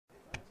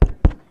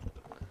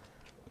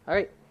All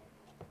right.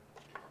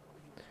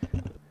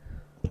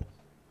 I'd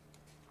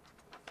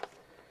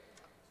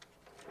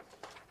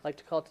like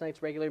to call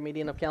tonight's regular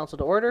meeting of council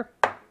to order.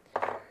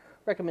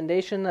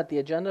 Recommendation that the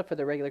agenda for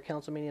the regular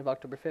council meeting of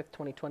October 5th,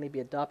 2020 be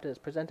adopted as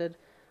presented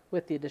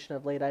with the addition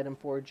of late item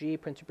 4G,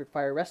 Prince Rupert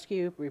Fire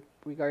Rescue,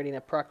 regarding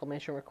a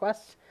proclamation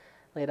request.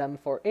 Late item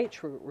 4H,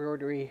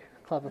 Rotary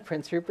Club of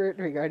Prince Rupert,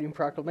 regarding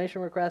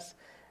proclamation requests.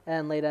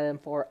 And late item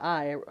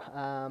 4I,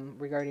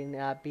 regarding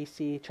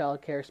BC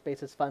Child Care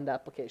Spaces Fund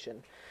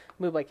application.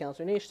 Moved by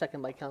Councillor Niche,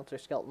 second by Councillor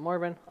Skelton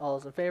Morvan. All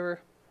those in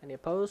favor? Any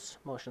opposed?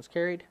 Motion's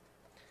carried.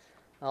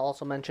 I'll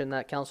also mention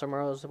that Councillor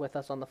Moreau is with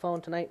us on the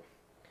phone tonight.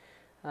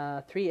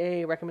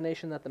 3A,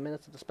 recommendation that the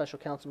minutes of the special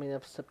council meeting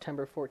of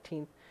September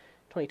 14th,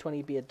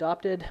 2020 be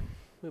adopted.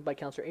 Moved by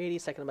Councillor 80,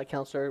 seconded by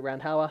Councillor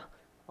Randhawa.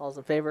 All those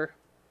in favor?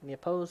 Any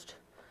opposed?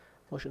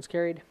 Motion's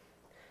carried.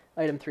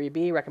 Item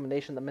 3B,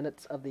 recommendation the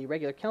minutes of the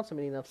regular council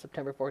meeting of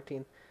September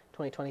 14th,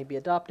 2020 be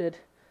adopted.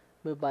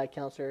 Moved by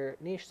Councillor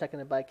Niche,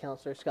 seconded by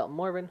Councillor Skelton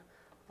Morvan.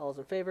 All those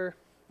in favor?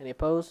 Any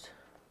opposed?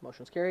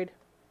 Motion's carried.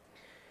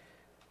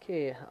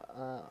 Okay,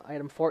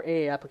 item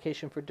 4A,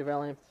 application for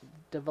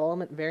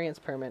development variance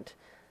permit.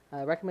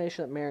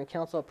 Recommendation that Mayor and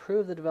Council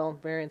approve the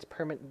development variance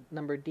permit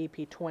number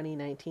DP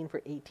 2019 for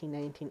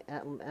 1819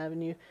 Atlan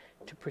Avenue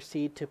to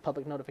proceed to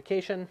public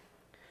notification.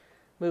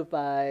 Moved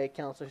by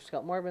Councillor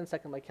Scott Morvan,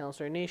 second by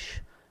Councillor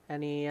Niche.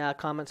 Any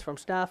comments from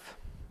staff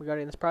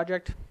regarding this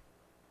project?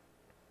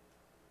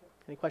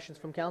 Any questions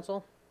from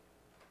council?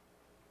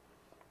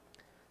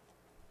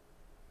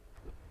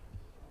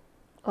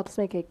 I'll just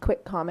make a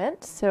quick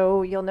comment.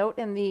 So you'll note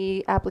in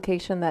the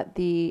application that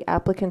the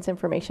applicant's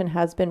information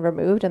has been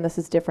removed, and this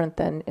is different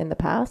than in the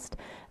past,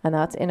 and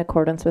that's in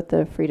accordance with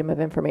the Freedom of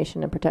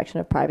Information and Protection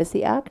of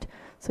Privacy Act.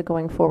 So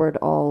going forward,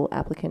 all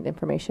applicant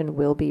information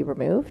will be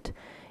removed.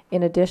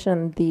 In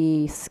addition,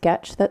 the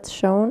sketch that's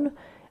shown,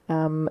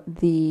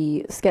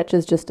 the sketch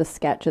is just a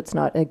sketch. It's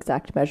not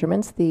exact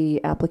measurements.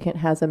 The applicant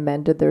has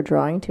amended their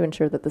drawing to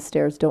ensure that the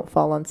stairs don't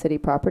fall on city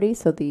property.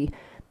 So the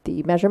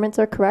measurements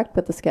are correct,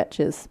 but the sketch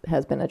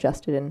has been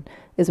adjusted, and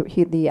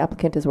the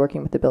applicant is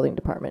working with the building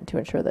department to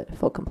ensure that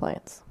full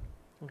compliance.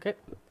 Okay.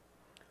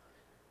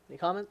 Any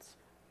comments?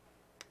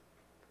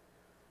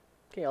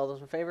 Okay, all those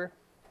in favor?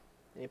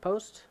 Any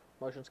opposed?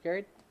 Motion's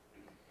carried.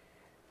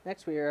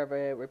 Next, we have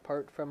a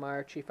report from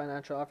our Chief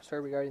Financial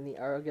Officer regarding the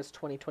August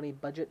 2020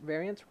 budget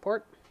variance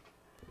report.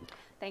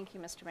 Thank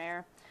you, Mr.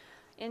 Mayor.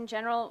 In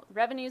general,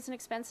 revenues and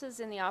expenses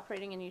in the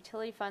operating and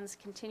utility funds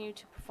continue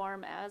to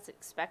perform as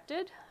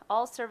expected.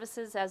 All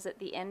services as at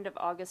the end of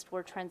August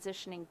were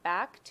transitioning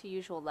back to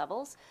usual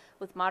levels,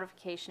 with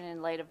modification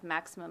in light of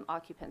maximum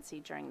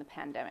occupancy during the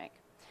pandemic.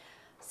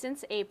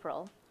 Since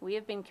April, we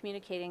have been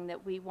communicating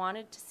that we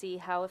wanted to see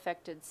how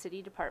affected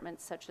city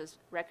departments such as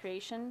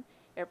recreation,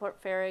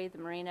 airport ferry, the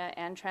marina,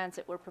 and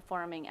transit were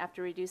performing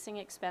after reducing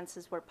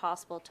expenses where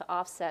possible to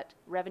offset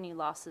revenue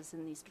losses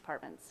in these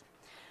departments.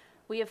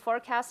 We have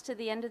forecast to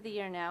the end of the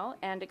year now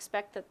and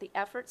expect that the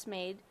efforts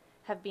made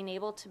have been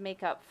able to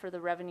make up for the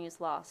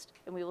revenues lost,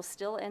 and we will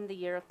still end the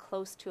year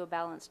close to a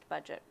balanced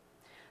budget.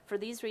 For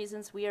these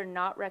reasons, we are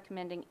not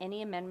recommending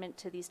any amendment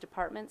to these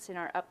departments in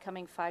our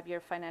upcoming 5-year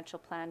financial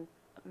plan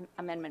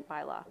amendment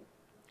bylaw.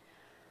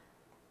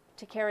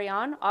 To carry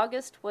on,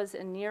 August was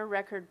a near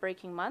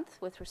record-breaking month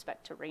with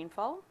respect to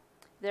rainfall.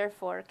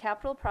 Therefore,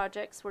 capital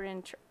projects were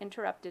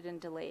interrupted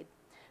and delayed.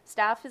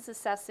 Staff is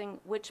assessing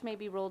which may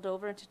be rolled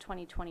over into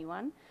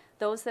 2021.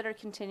 Those that are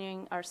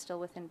continuing are still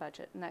within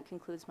budget. And that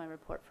concludes my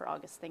report for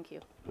August. Thank you.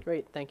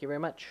 Great, thank you very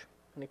much.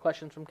 Any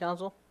questions from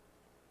council?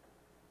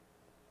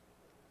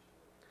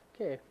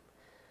 Okay.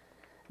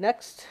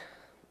 Next,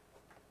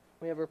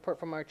 we have a report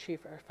from our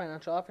Chief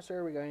Financial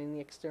Officer regarding the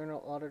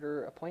external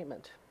auditor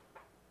appointment.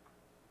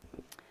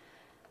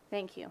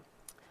 Thank you.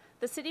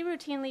 The city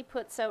routinely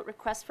puts out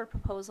requests for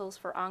proposals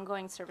for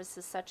ongoing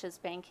services such as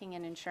banking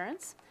and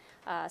insurance.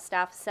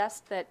 Staff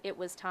assessed that it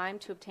was time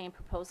to obtain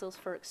proposals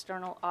for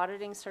external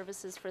auditing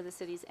services for the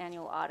city's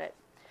annual audit.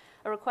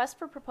 A request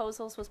for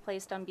proposals was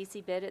placed on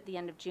BC Bid at the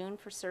end of June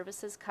for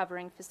services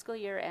covering fiscal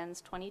year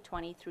ends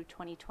 2020 through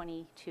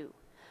 2022.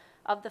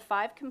 Of the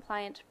 5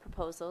 compliant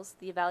proposals,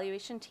 the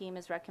evaluation team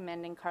is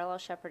recommending Carlisle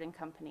Shepherd and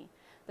Company.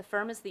 The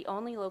firm is the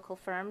only local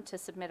firm to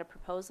submit a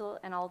proposal,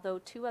 and although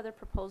 2 other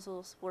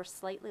proposals were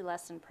slightly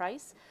less in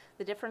price,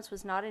 the difference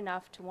was not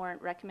enough to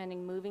warrant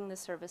recommending moving the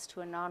service to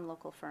a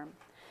non-local firm.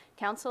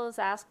 Council is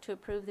asked to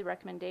approve the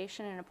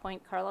recommendation and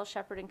appoint Carlisle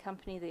Shepherd and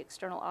Company the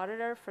external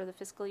auditor for the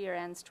fiscal year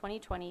ends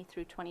 2020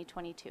 through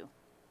 2022.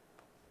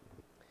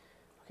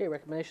 Okay,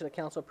 recommendation that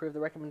council approve the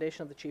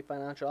recommendation of the Chief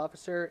Financial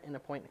Officer and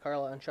appoint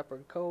Carlisle and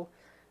Shepherd Co.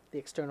 the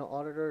external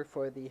auditor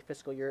for the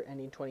fiscal year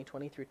ending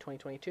 2020 through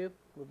 2022.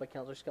 Moved by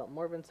Councillor Skelton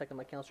Morvan, second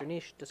by Councillor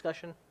Niche.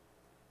 Discussion?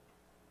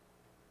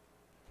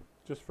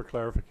 Just for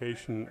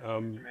clarification,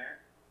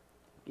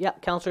 Yeah,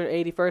 Councillor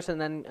 80 first, and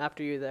then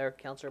after you there,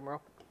 Councillor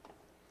Moreau.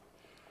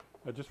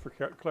 just for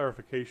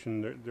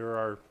clarification, there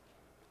are,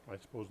 I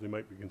suppose they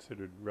might be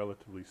considered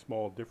relatively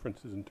small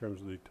differences in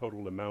terms of the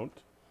total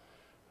amount.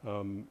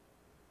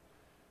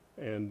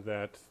 and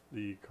that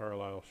the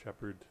Carlisle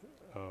Shepherd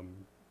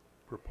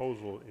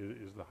proposal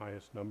is the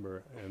highest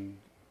number. And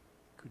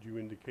could you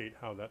indicate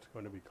how that's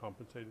going to be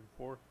compensated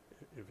for,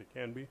 if it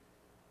can be?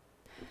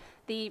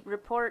 The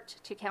report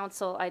to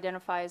council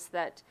identifies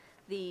that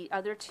the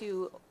other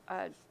two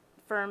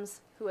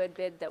firms who had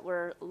bid that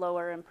were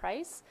lower in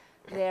price,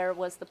 there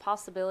was the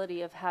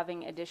possibility of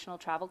having additional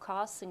travel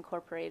costs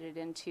incorporated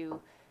into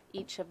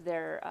each of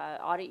their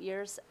audit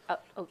years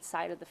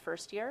outside of the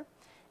first year.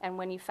 And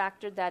when you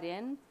factored that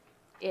in,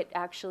 it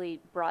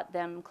actually brought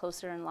them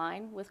closer in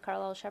line with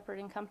Carlisle Shepherd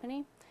and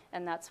Company.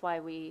 And that's why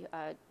we,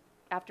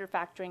 after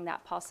factoring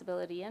that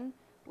possibility in,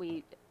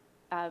 we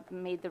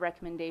made the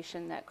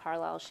recommendation that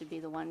Carlisle should be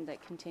the one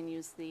that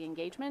continues the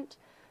engagement,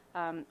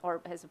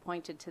 or has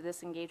appointed to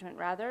this engagement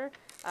rather.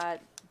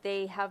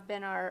 They have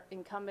been our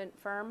incumbent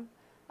firm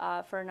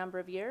for a number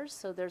of years,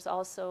 so there's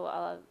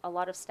also a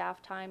lot of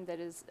staff time that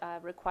is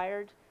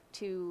required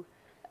to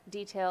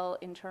detail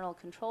internal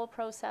control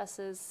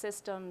processes,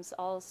 systems,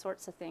 all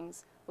sorts of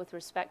things with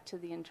respect to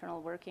the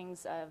internal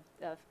workings of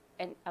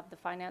the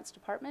finance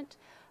department,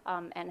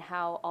 and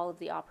how all of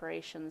the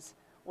operations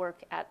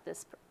work at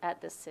this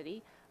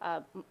city.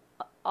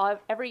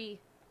 Every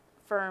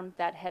firm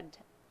that had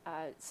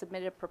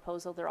submitted a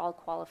proposal, they're all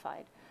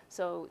qualified.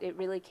 So it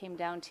really came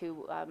down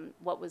to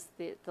what was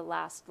the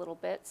last little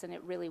bits, and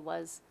it really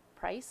was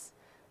price.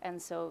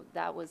 And so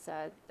that was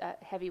a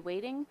heavy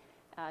weighting.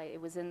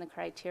 It was in the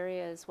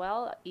criteria as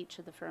well. Each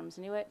of the firms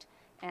knew it.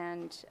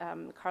 And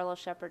Carlisle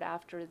Shepherd,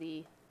 after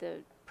the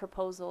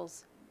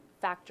proposals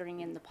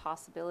factoring in the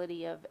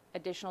possibility of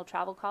additional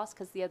travel costs,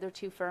 because the other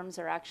two firms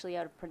are actually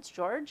out of Prince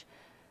George,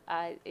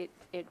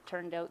 it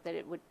turned out that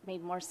it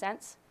made more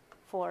sense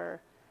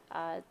for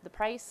the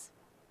price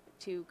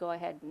to go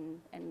ahead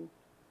and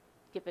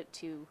give it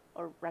to,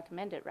 or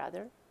recommend it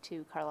rather,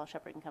 to Carlisle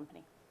Shepherd and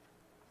Company.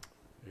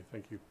 Okay,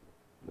 thank you.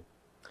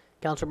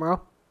 Councillor Moreau?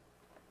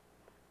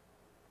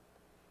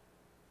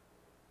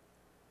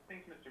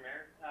 Thanks, Mr.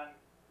 Mayor. I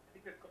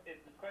think this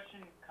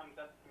question comes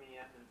up to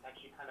me, and it's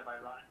actually kind of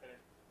ironic that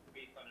it's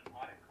based on an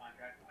audit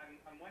contract.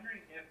 I'm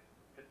wondering if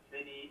the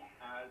city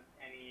has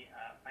any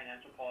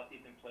financial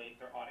policies in place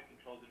or audit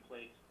controls in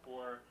place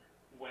for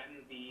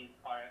when these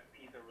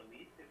RFPs are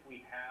released. If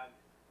we have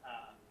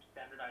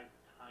standardized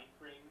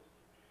timeframes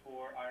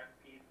for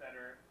RFPs that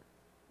are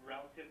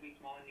relatively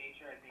small in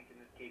nature, I think in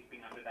this case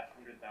being under that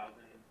 100,000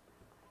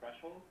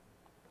 threshold.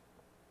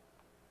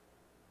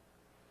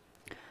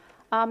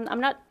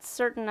 I'm not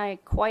certain I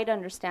quite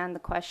understand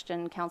the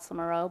question, Councillor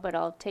Moreau, but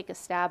I'll take a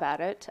stab at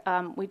it.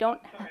 We don't...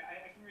 Sorry,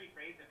 I can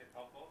rephrase if it's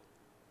helpful.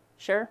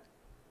 Sure.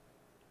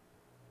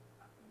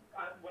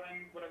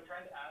 What I'm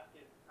trying to ask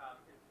is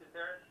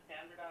there a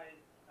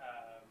standardized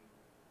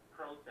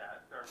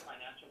process or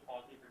financial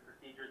policies and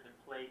procedures in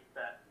place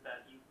that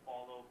you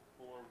follow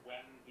for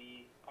when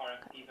these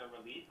RFPs are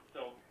released?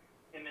 So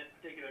in this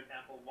particular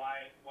example,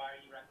 why are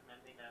you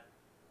recommending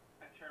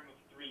a term of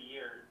 3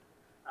 years?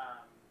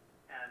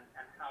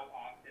 And how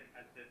often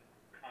has this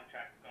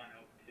contract gone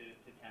out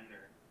to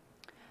tender?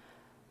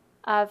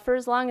 For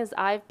as long as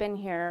I've been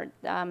here,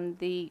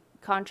 the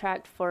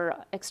contract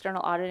for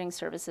external auditing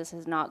services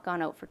has not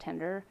gone out for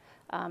tender.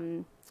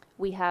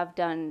 We have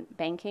done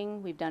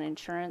banking, we've done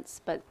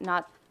insurance, but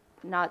not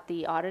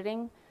the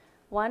auditing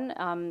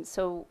one.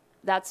 So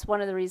that's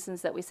one of the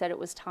reasons that we said it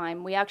was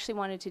time. We actually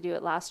wanted to do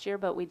it last year,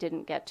 but we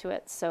didn't get to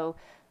it. So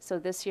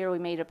this year we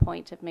made a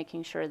point of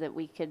making sure that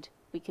we could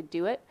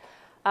do it.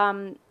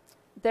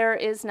 There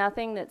is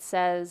nothing that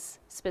says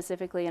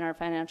specifically in our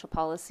financial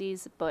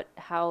policies but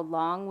how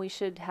long we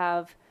should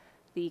have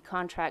the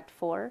contract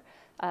for.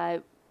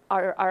 Our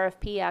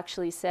RFP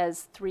actually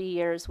says 3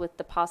 years with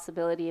the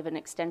possibility of an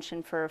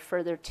extension for a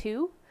further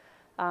 2.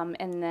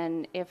 And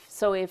then if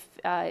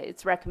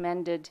it's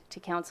recommended to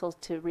council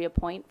to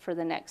reappoint for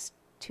the next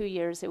 2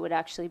 years, it would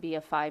actually be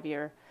a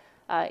 5-year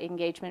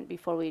engagement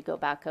before we go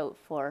back out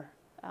for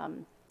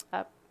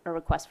a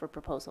request for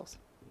proposals.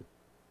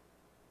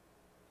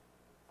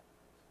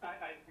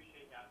 I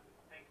appreciate that.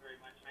 Thank you very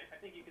much. And I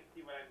think you can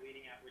see what I'm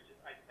leading at, which is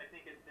I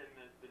think it's in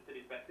the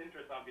city's best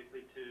interest,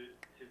 obviously, to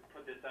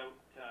put this out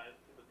to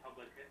the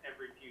public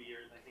every few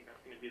years. I think that's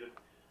going to be the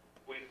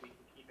way that we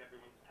can keep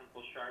everyone's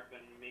pencil sharp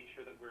and make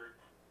sure that we're,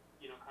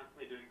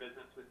 constantly doing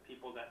business with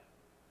people that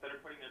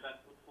are putting their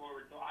best foot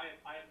forward. So I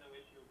have no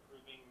issue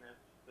approving this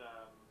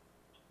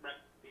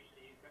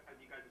recommendation as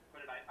you guys have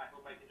put it. I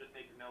hope I can just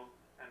make a note,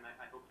 and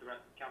I hope the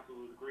rest of the council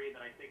will agree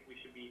that I think we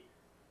should be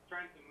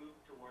trying to move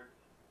towards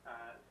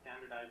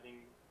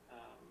standardizing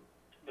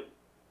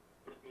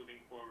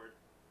moving forward.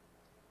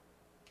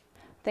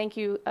 Thank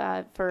you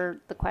for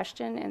the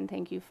question, and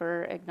thank you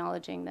for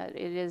acknowledging that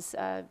it is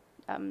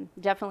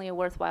definitely a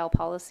worthwhile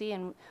policy,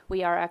 and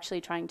we are actually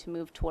trying to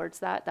move towards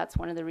that. That's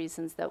one of the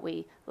reasons that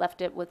we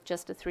left it with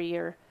just a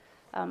 3-year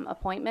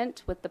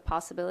appointment with the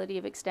possibility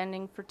of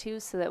extending for 2,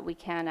 so that we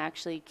can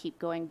actually keep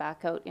going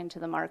back out into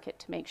the market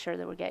to make sure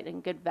that we're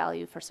getting good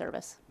value for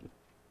service.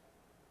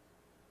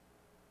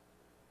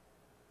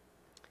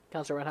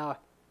 Councillor Randhawa?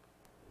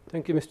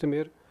 Thank you, Mr.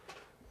 Mayor.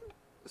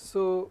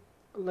 So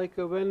like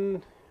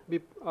when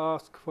we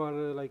ask for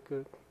like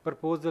a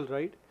proposal,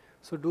 right?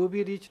 So do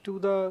we reach to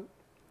the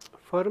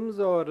firms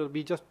or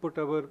we just put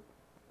our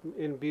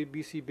in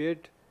BC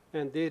bid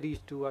and they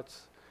reach to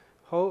us?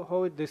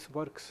 How this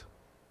works?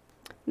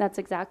 That's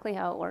exactly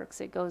how it works.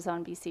 It goes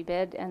on BC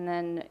Bid, and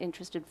then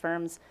interested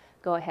firms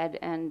go ahead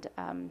and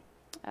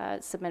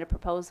submit a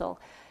proposal.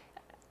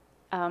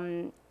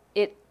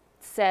 It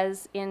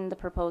says in the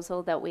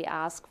proposal that we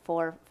ask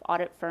for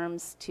audit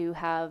firms to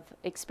have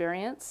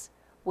experience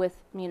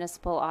with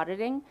municipal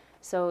auditing.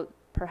 So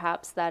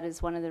perhaps that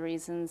is one of the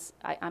reasons.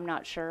 I'm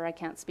not sure. I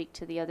can't speak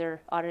to the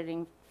other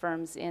auditing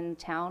firms in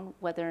town,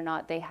 whether or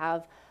not they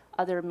have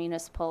other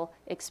municipal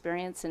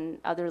experience in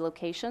other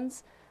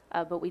locations,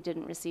 but we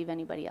didn't receive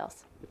anybody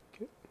else.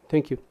 Okay.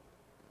 Thank you.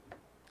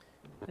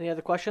 Any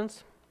other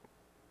questions?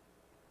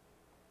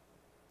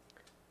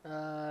 We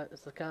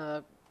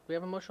have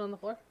a motion on the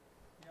floor?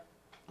 Yep.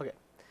 Okay.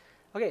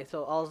 Okay,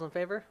 so all is in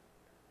favor?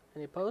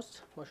 Any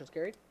opposed? Motion's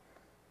carried.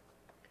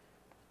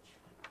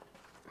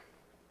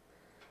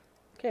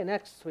 Okay,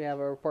 next we have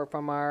a report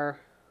from our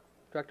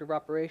Director of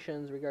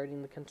Operations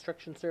regarding the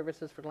construction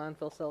services for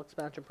landfill cell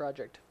expansion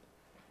project.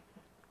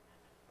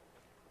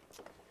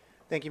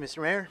 Thank you,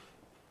 Mr. Mayor.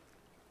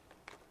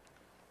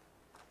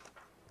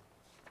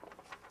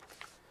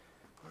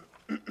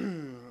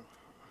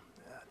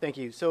 Thank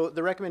you. So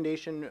the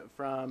recommendation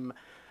from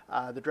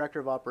the Director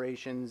of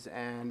Operations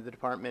and the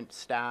department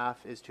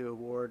staff is to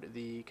award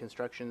the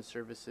construction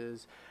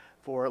services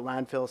for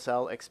landfill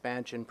cell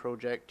expansion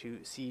project to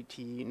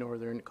CT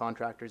Northern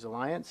Contractors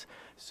Alliance.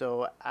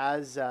 So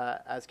as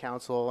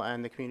council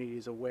and the community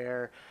is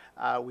aware,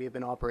 we have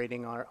been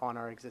operating on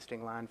our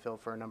existing landfill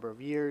for a number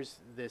of years.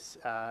 This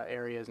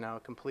area is now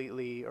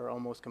completely or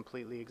almost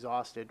completely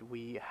exhausted.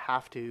 We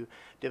have to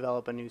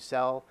develop a new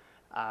cell.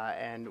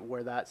 And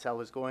where that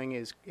cell is going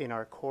is in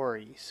our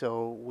quarry.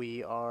 So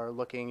we are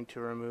looking to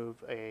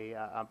remove a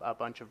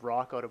bunch of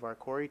rock out of our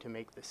quarry to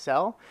make the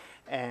cell,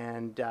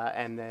 and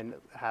then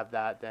have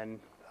that then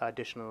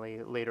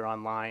additionally later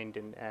on lined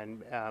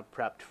and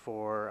prepped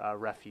for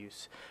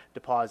refuse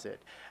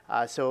deposit.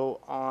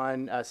 So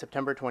on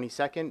September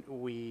 22nd,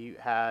 we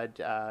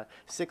had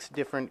 6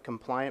 different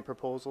compliant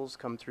proposals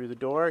come through the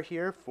door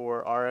here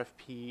for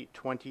RFP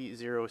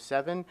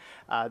 2007.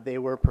 They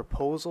were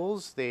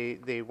proposals,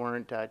 they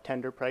weren't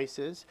tender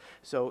prices.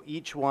 So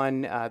each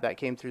one that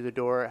came through the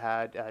door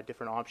had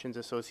different options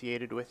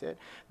associated with it.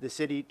 The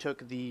city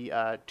took the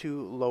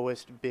 2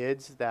 lowest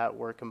bids that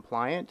were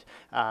compliant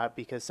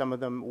because some of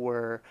them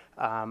were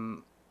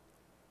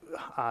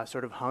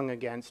sort of hung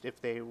against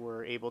if they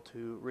were able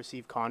to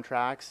receive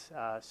contracts,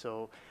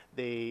 so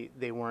they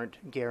weren't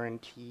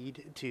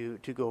guaranteed to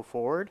go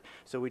forward.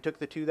 So we took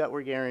the 2 that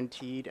were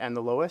guaranteed and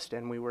the lowest,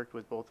 and we worked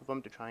with both of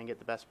them to try and get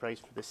the best price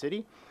for the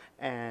city.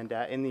 And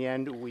in the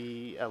end,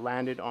 we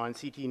landed on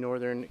CT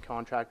Northern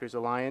Contractors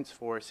Alliance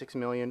for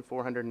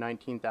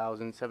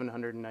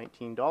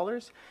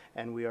 $6,419,719,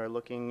 and we are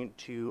looking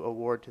to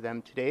award to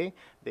them today.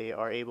 They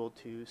are able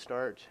to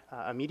start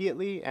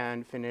immediately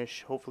and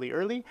finish hopefully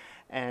early,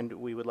 and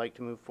we would like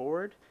to move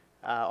forward.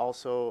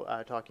 Also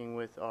talking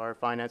with our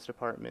finance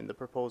department, the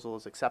proposal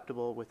is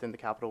acceptable within the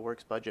capital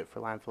works budget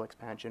for landfill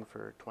expansion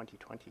for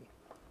 2020.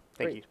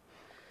 Thank Great. you.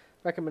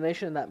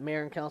 Recommendation that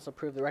Mayor and Council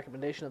approve the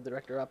recommendation of the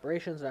Director of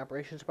Operations and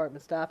Operations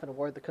Department staff and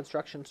award the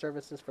construction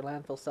services for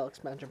landfill cell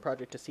expansion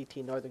project to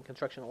CT Northern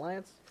Construction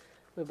Alliance.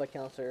 Moved by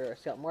Councillor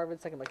Scott Morvan,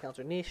 second by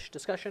Councillor Niche.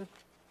 Discussion.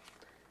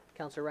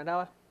 Councillor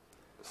Randhawa.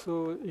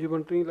 So you're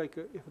wondering like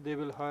if they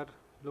will hire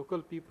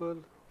local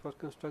people for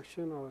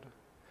construction or?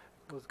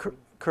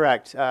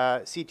 Correct.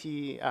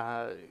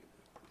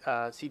 CTNCA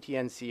is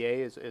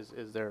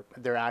their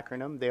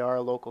acronym. They are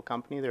a local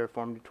company. They were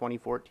formed in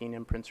 2014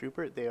 in Prince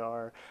Rupert. They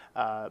are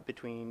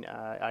between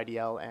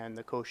IDL and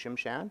the Coast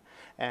Shimshan,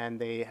 and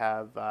they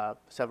have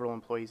several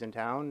employees in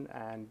town,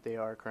 and they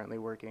are currently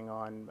working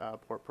on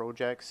port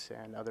projects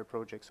and other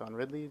projects on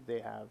Ridley. They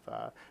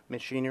have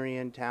machinery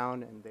in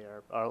town, and they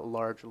are a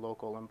large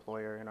local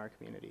employer in our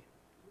community.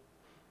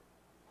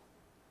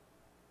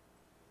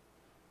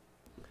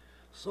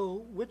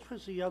 So which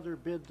was the other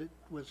bid that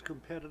was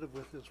competitive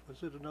with this?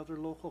 Was it another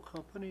local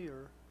company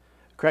or?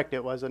 Correct,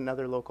 it was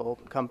another local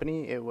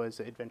company. It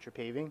was Adventure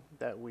Paving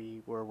that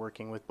we were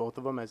working with both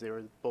of them as they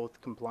were both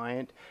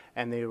compliant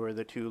and they were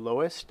the 2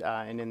 lowest.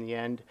 And in the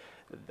end,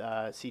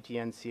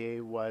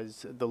 CTNCA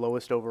was the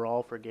lowest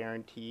overall for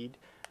guaranteed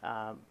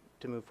to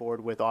move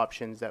forward with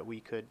options that we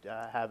could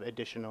have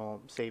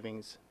additional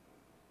savings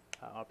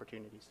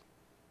opportunities.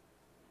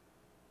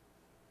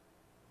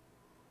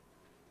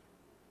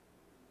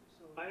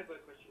 I have a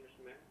question,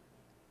 Mr. Mayor.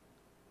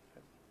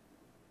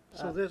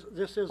 So this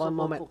is a one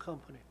moment. local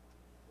company?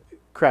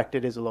 Correct,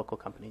 it is a local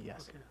company,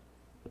 yes. Okay.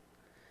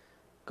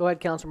 Go ahead,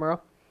 Councillor Murrow.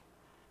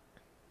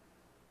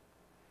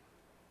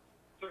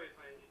 Sorry if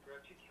I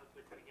interrupt you,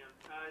 Councillor Cunningham.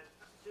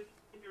 Just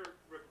in your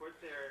report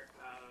there,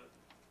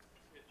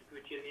 Mr.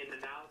 Pucci, in the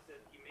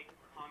analysis, you make a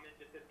comment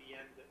just at the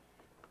end that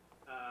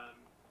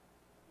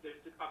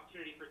there's an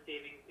opportunity for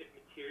savings if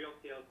material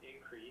sales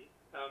increase.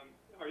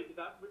 Is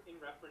that in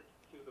reference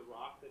to the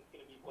rock that's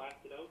going to be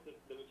blasted out,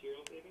 the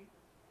material savings?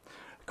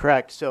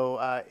 Correct.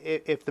 So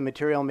if the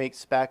material makes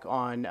spec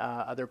on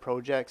other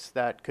projects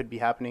that could be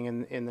happening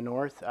in the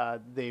north,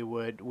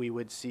 we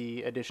would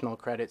see additional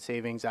credit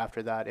savings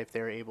after that if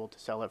they're able to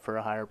sell it for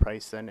a higher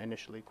price than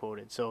initially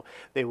quoted. So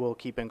they will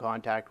keep in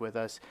contact with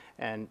us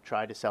and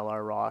try to sell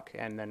our rock,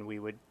 and then we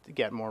would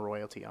get more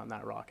royalty on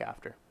that rock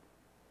after.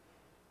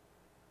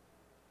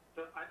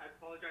 So I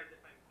apologize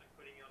if I'm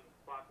putting you on the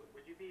spot, but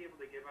would you be able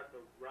to give us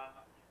a rough,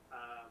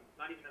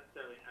 not even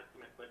necessarily an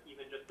estimate, but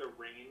even just a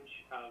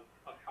range of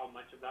how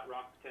much of that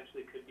rock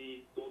potentially could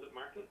be sold at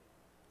market?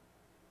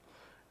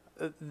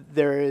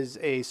 There is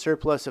a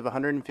surplus of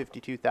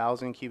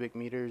 152,000 cubic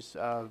meters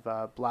of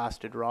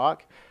blasted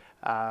rock.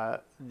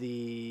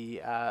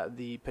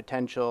 The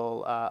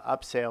potential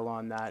upsale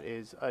on that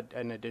is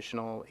an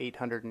additional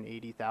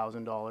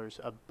 $880,000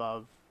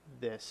 above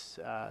this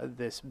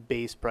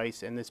base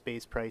price, and this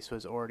base price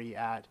was already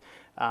at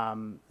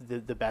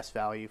the best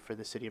value for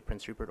the city of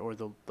Prince Rupert, or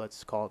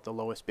let's call it the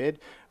lowest bid,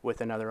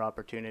 with another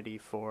opportunity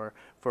for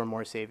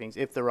more savings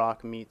if the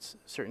rock meets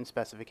certain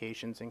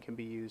specifications and can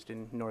be used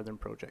in northern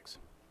projects.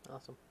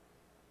 Awesome.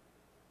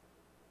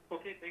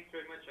 Okay, thanks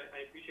very much.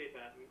 I appreciate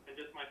that. And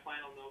just my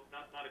final note,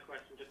 not a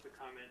question, just a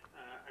comment.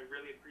 I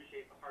really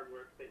appreciate the hard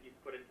work that you've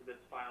put into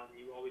this file, and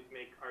you always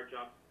make our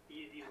job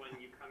easy when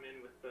you come in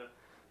with the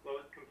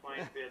lowest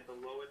compliant bid, the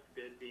lowest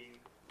bid being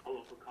a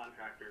local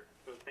contractor.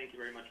 So thank you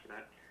very much for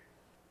that.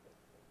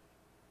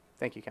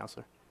 Thank you,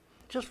 Councillor.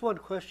 Just one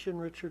question,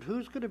 Richard.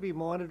 Who's going to be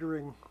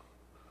monitoring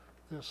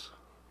this?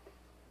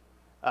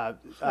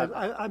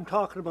 I'm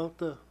talking about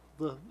the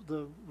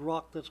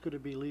rock that's going to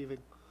be leaving.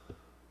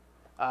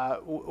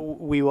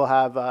 We will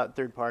have a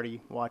third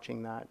party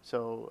watching that.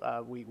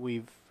 So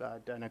we've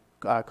done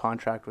a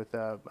contract with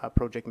a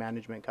project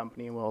management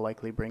company, and we'll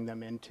likely bring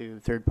them in to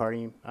third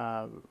party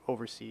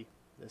oversee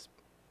this.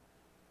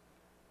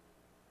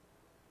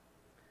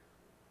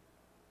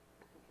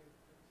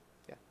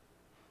 Yeah.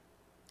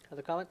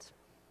 Other comments?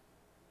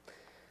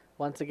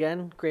 Once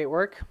again, great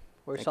work.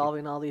 We're Thank you.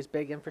 solving all these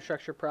big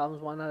infrastructure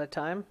problems one at a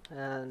time,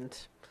 and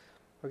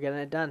we're getting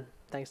it done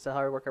thanks to the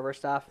hard work of our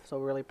staff. So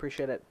we really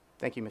appreciate it.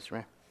 Thank you, Mr.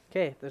 Mayor.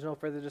 Okay, there's no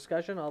further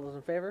discussion. All those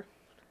in favor?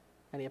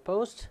 Any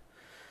opposed?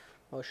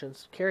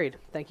 Motion's carried.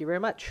 Thank you very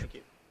much. Thank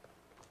you.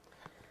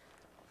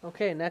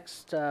 Okay,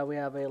 next we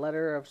have a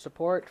letter of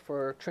support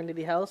for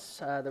Trinity House.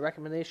 The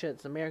recommendation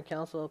is the Mayor and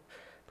Council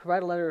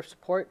provide a letter of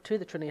support to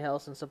the Trinity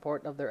House in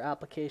support of their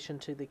application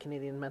to the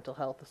Canadian Mental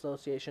Health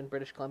Association,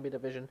 British Columbia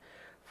Division,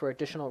 for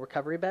additional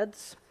recovery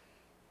beds.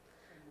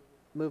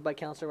 Moved by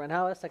Councillor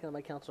Renhowa, seconded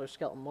by Councillor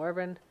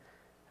Skelton-Morvan.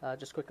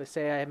 Just quickly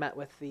say I met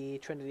with the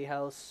Trinity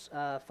House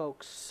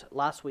folks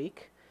last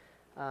week,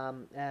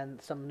 and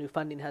some new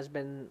funding has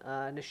been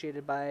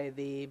initiated by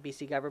the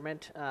BC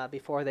government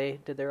before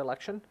they did their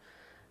election,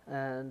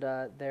 and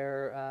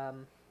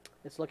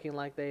it's looking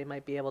like they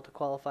might be able to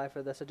qualify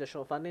for this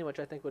additional funding, which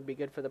I think would be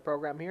good for the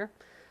program here.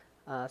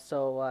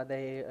 So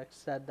they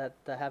said that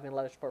having a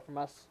letter of support from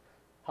us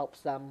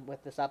helps them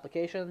with this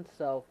application.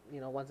 So,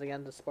 once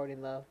again, just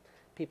supporting the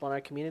people in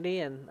our community,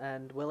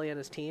 and Willie and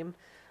his team,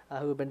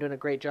 who have been doing a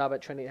great job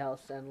at Trinity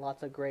House, and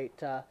lots of great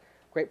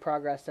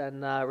progress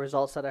and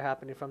results that are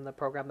happening from the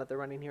program that they're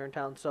running here in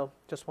town. So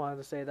just wanted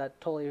to say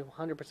that totally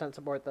 100%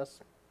 support this.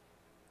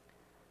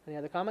 Any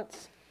other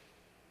comments?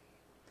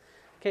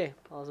 Okay,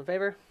 all those in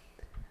favor?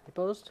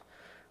 Opposed?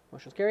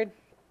 Motion's carried.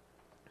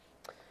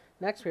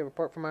 Next, we have a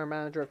report from our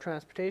Manager of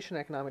Transportation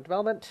and Economic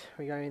Development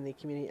regarding the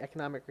Community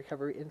Economic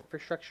Recovery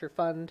Infrastructure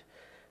Fund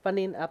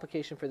funding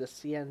application for the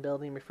CN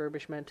building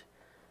refurbishment.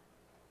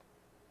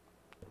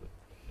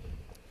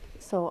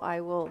 So I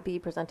will be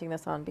presenting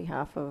this on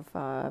behalf of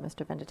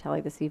Mr.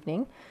 Venditelli this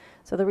evening.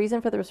 So the reason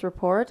for this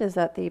report is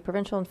that the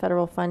provincial and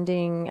federal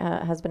funding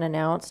has been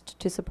announced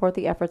to support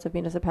the efforts of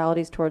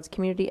municipalities towards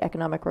community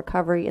economic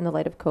recovery in the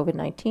light of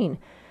COVID-19.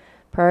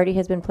 Priority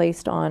has been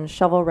placed on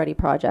shovel-ready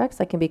projects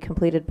that can be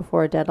completed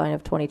before a deadline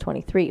of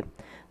 2023.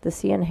 The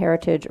CN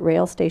Heritage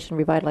Rail Station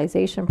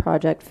Revitalization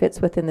Project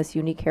fits within this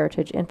unique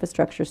heritage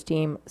infrastructure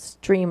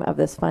stream of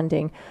this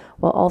funding,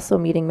 while also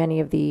meeting many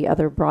of the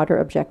other broader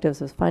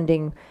objectives of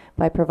funding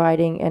by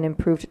providing an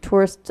improved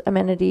tourist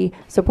amenity,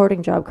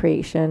 supporting job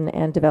creation,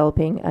 and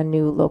developing a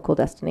new local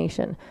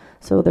destination.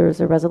 So there's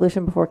a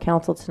resolution before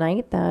Council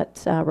tonight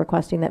that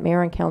requesting that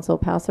Mayor and Council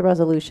pass a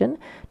resolution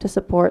to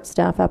support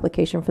staff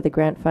application for the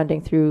grant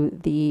funding through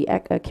the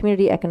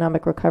Community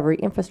Economic Recovery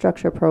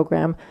Infrastructure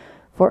Program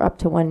for up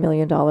to $1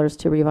 million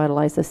to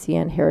revitalize the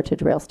CN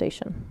Heritage Rail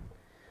Station.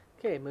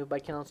 Okay, moved by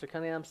Councillor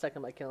Cunningham,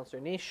 second by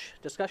Councillor Niche.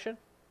 Discussion?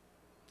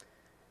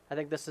 I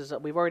think this is,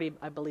 we've already,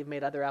 I believe,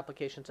 made other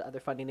applications to other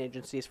funding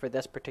agencies for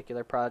this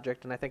particular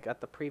project, and I think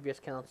at the previous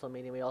council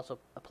meeting we also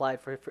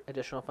applied for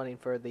additional funding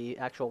for the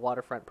actual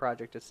waterfront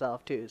project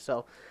itself too.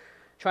 So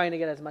trying to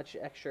get as much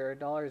extra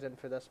dollars in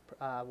for this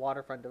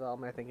waterfront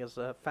development, I think, is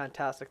a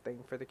fantastic thing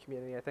for the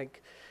community. I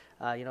think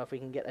if we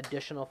can get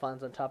additional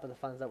funds on top of the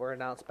funds that were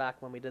announced back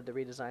when we did the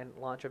redesign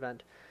launch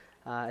event,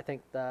 I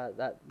think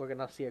that we're going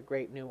to see a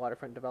great new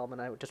waterfront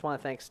development. I just want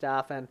to thank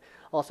staff and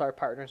also our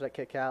partners at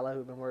Kitcala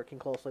who've been working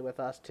closely with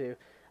us to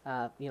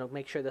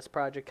make sure this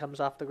project comes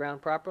off the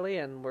ground properly,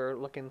 and we're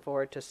looking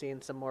forward to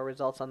seeing some more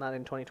results on that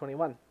in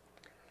 2021.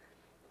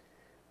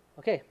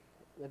 Okay,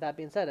 with that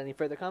being said, any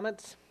further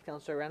comments?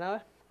 Councillor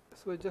Ranawa?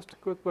 So just a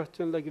quick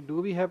question, like,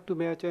 do we have to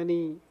match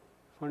any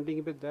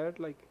funding with that?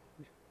 Like,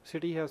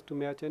 city has to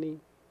match any?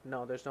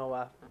 No, there's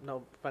no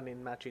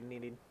funding matching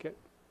needed. Okay.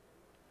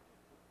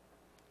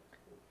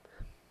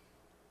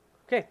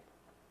 Okay.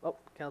 Oh,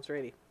 Councillor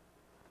Ady.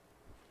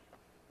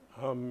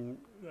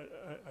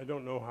 I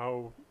don't know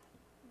how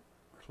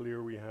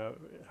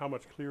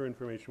much clear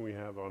information we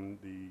have on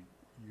the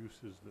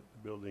uses that the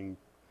building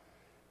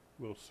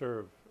will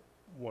serve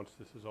once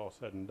this is all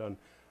said and done.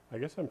 I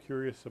guess I'm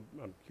curious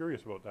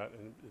about that,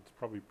 and it's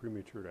probably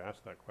premature to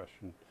ask that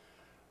question,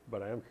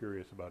 but I am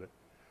curious about it.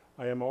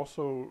 I am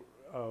also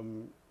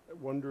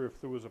wonder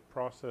if there was a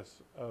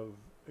process of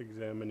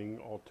examining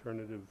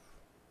alternative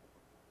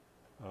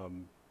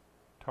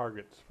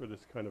targets for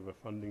this kind of a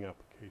funding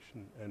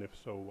application, and if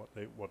so,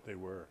 what they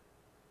were.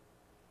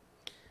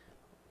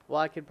 Well,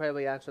 I could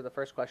probably answer the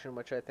first question,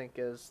 which I think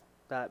is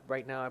that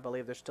right now I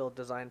believe there's still a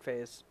design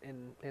phase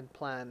in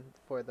plan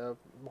for the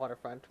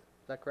waterfront.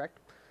 Is that correct?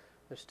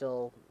 There's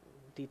still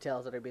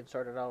details that are being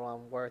sorted out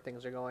on where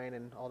things are going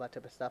and all that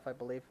type of stuff, I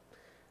believe.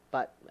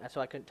 But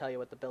so I couldn't tell you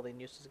what the building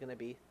use is going to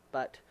be.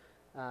 But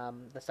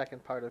the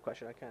second part of the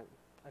question,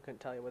 I couldn't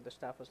tell you whether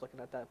staff was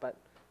looking at that. But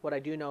what I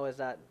do know is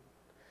that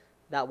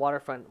that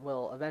waterfront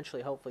will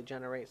eventually, hopefully,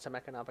 generate some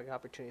economic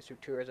opportunities through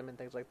tourism and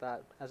things like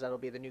that, as that'll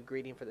be the new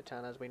greeting for the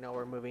town. As we know,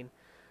 we're moving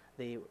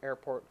the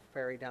airport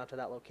ferry down to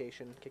that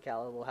location.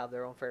 Kitcala will have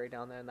their own ferry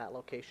down there in that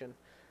location.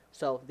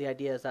 So the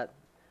idea is that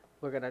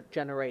we're going to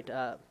generate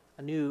a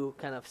new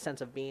kind of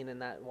sense of being in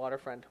that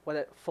waterfront. What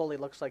it fully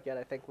looks like yet,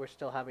 I think we're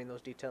still having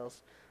those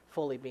details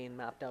fully being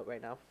mapped out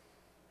right now.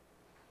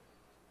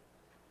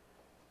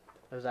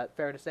 Is that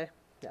fair to say?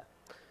 Yeah.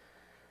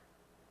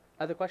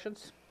 Other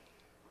questions?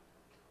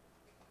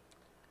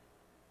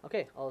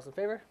 Okay, all those in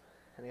favor?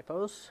 Any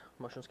opposed?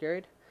 Motion's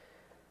carried.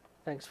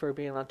 Thanks for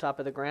being on top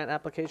of the grant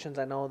applications.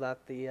 I know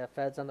that the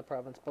feds and the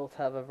province both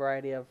have a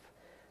variety of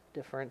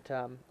different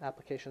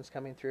applications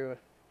coming through,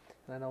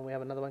 and I know we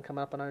have another one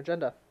coming up on our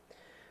agenda.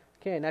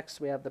 Okay, next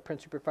we have the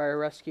Prince Rupert Fire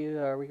Rescue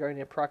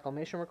regarding a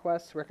proclamation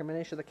request.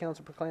 Recommendation the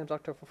Council proclaims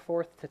October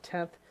 4th to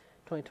 10th,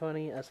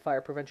 2020 as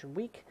Fire Prevention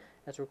Week,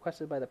 as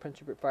requested by the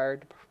Prince Rupert Fire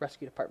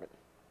Rescue Department.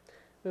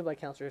 Moved by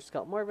Councillor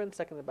Scott Morvan,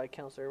 seconded by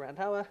Councillor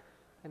Randhawa.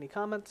 Any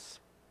comments?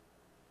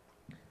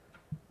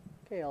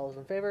 Okay, all those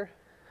in favor?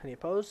 Any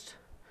opposed?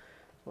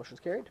 Motion's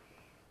carried.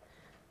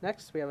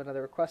 Next, we have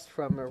another request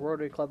from the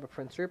Rotary Club of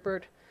Prince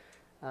Rupert.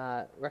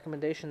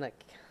 Recommendation that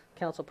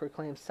Council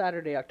proclaims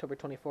Saturday, October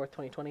 24th,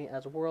 2020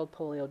 as World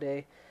Polio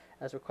Day,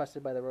 as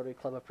requested by the Rotary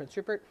Club of Prince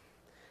Rupert.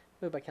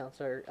 Moved by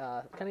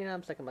Councillor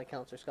Cunningham, second by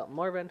Councillor Scott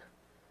Morvan.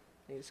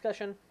 Any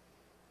discussion?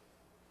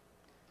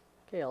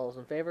 Okay, all those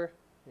in favor?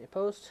 Any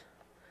opposed?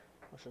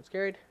 Motion's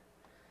carried.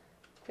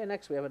 Okay,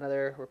 next we have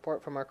another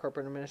report from our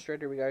corporate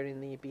administrator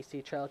regarding the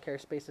BC Child Care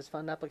Spaces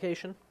Fund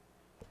application.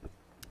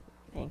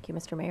 Thank you,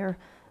 Mr. Mayor.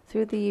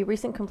 Through the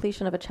recent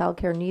completion of a child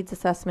care needs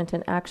assessment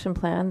and action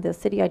plan, the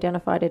city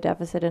identified a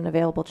deficit in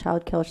available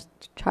child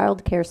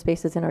care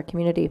spaces in our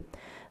community.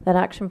 That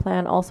action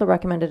plan also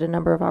recommended a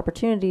number of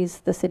opportunities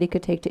the city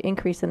could take to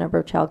increase the number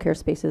of child care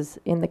spaces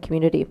in the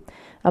community.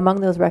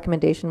 Among those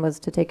recommendations was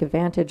to take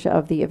advantage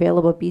of the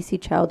available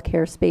BC Child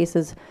Care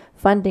Spaces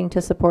funding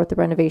to support the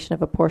renovation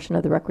of a portion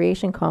of the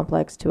recreation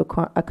complex to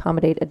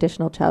accommodate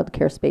additional child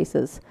care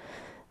spaces.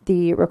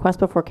 The request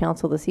before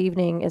council this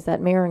evening is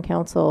that mayor and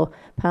council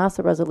pass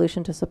a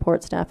resolution to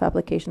support staff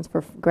applications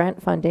for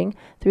grant funding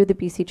through the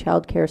BC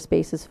Child Care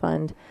Spaces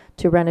Fund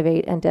to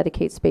renovate and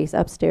dedicate space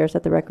upstairs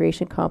at the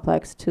recreation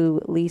complex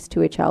to lease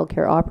to a child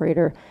care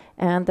operator,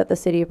 and that the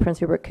city of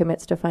Prince Rupert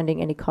commits to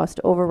funding any cost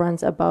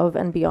overruns above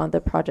and beyond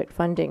the project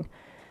funding.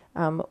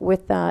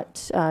 With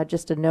that,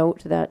 just a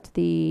note that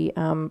the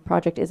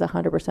project is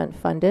 100%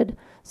 funded,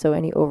 so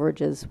any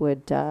overages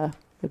would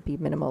be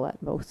minimal at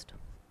most.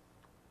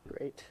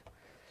 Great.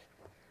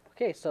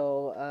 Okay,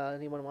 so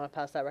anyone want to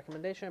pass that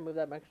recommendation? Move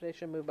that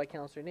recommendation. Moved by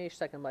Councillor Niche,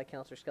 second by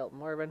Councillor Skelton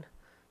Morvan.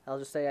 I'll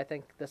just say I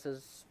think this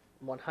is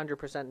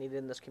 100% needed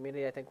in this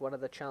community. I think one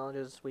of the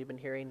challenges we've been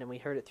hearing, and we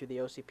heard it through the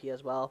OCP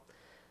as well,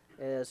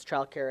 is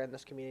childcare in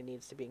this community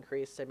needs to be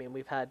increased. I mean,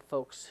 we've had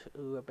folks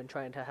who have been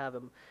trying to have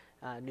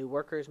new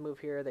workers move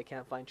here. They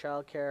can't find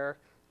childcare.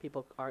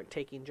 People aren't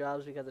taking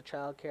jobs because of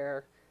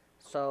childcare.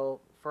 So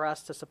for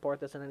us to support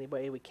this in any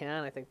way we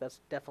can, I think that's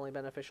definitely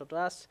beneficial to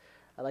us.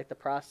 I like the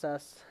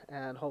process,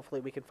 and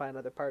hopefully we can find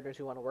other partners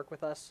who want to work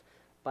with us.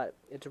 But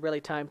it's really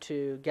time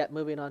to get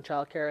moving on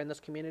childcare in this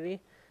community,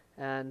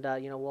 and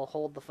we'll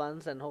hold the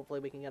funds, and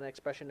hopefully we can get an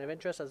expression of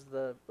interest, as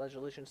the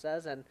resolution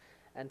says, and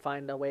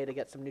find a way to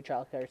get some new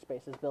childcare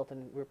spaces built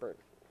in Rupert.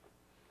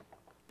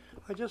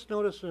 I just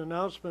noticed an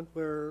announcement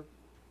where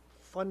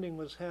funding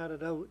was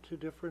handed out to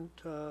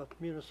different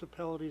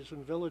municipalities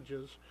and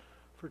villages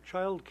for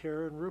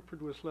childcare, and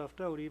Rupert was left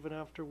out even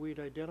after we'd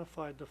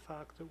identified the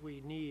fact that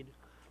we need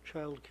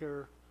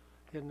childcare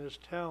in this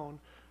town.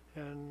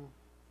 And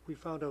we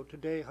found out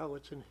today how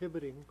it's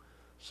inhibiting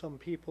some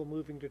people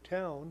moving to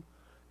town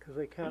because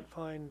they can't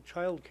find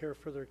childcare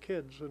for their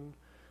kids, and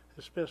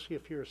especially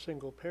if you're a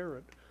single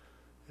parent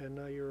and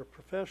you're a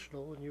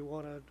professional and you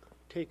want to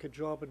take a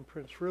job in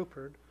Prince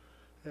Rupert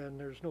and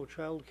there's no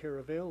childcare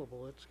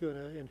available, it's going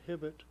to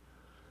inhibit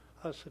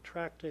us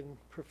attracting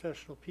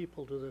professional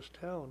people to this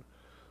town.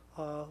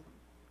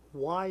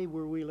 Why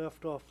were we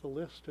left off the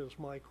list is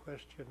my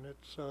question.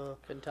 It's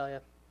Couldn't tell you.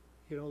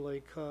 you know,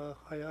 like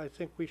I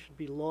think we should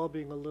be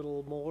lobbying a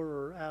little more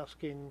or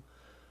asking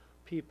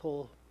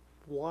people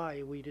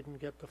why we didn't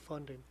get the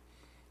funding.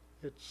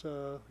 It's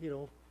you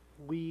know,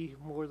 we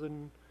more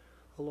than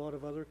a lot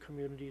of other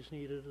communities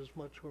need it as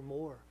much or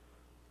more.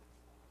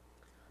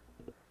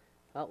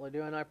 Well, we're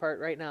doing our part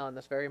right now in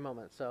this very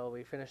moment. So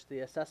we finished the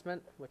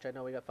assessment, which I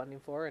know we got funding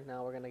for, and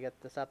now we're going to get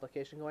this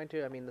application going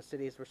to. I mean, the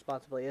city's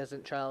responsibility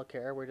isn't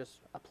childcare. We're just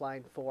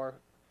applying for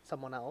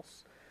someone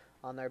else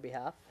on their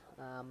behalf.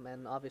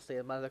 And obviously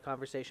another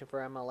conversation for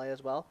MLA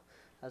as well,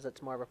 as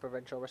it's more of a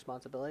provincial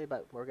responsibility,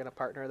 but we're going to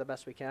partner the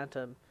best we can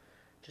to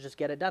just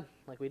get it done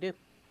like we do.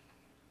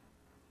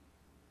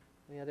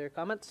 Any other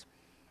comments?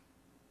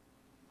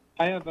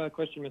 I have a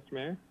question, Mr.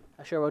 Mayor.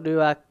 Sure, we'll do,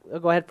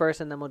 we'll go ahead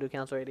first and then we'll do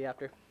Councilor Ady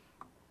after.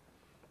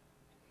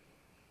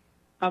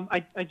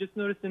 I just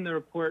noticed in the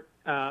report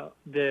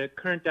the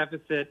current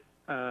deficit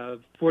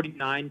of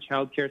 49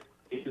 childcare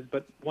spaces,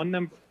 but one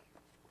number,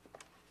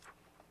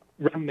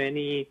 how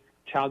many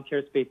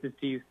childcare spaces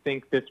do you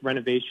think this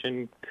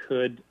renovation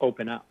could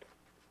open up?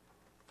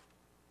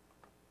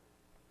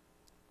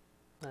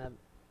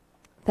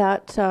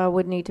 That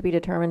would need to be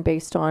determined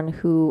based on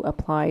who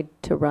applied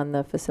to run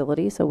the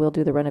facility. So we'll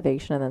do the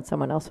renovation and then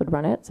someone else would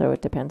run it. So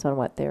it depends on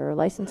what their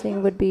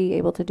licensing would be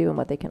able to do and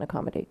what they can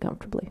accommodate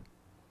comfortably.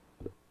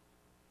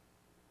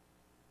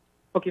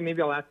 Okay,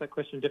 maybe I'll ask that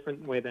question a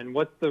different way then.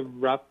 What's the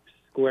rough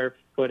square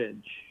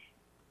footage?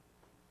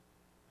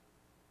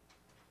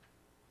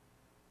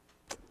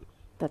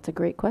 That's a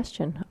great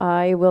question.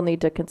 I will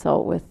need to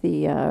consult with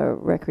the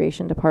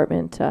Recreation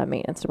Department,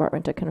 Maintenance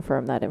Department to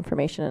confirm that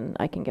information, and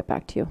I can get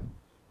back to you.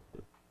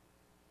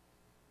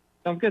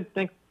 Sounds good,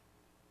 thanks.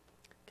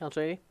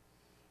 Councilor Ady?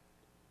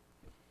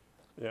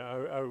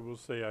 Yeah, I will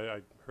say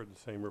I heard the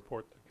same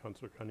report that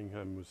Councillor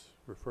Cunningham was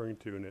referring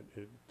to, and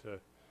it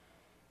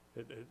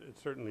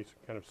certainly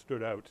kind of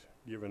stood out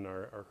given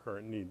our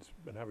current needs.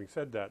 But having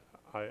said that,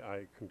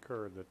 I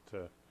concur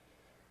that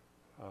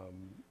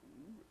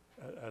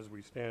as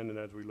we stand and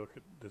as we look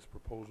at this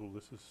proposal,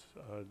 this is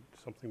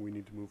something we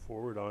need to move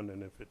forward on,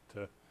 and if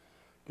it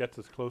gets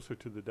us closer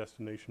to the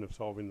destination of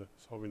solving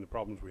the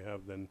problems we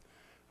have, then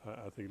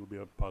I think it'll be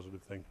a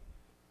positive thing.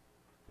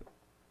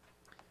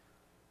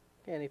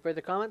 Okay, any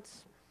further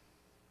comments?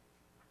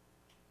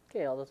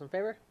 Okay, all those in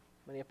favor?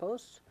 Any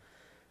opposed?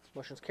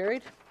 Motion's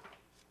carried.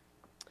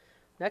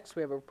 Next,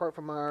 we have a report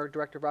from our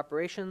Director of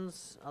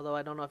Operations, although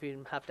I don't know if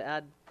you have to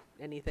add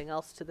anything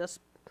else to this,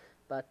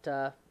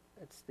 but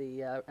it's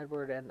the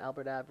Edward and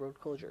Albert Ave road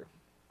closure.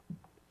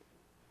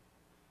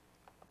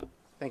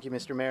 Thank you,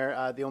 Mr.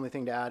 Mayor. The only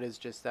thing to add is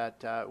just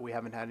that we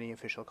haven't had any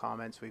official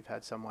comments. We've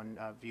had someone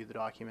view the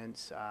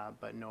documents,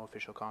 but no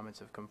official comments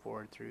have come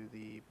forward through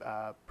the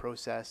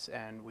process,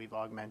 and we've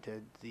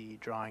augmented the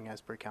drawing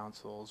as per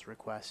council's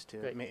request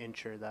to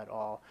ensure that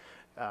all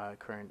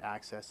current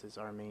accesses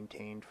are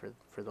maintained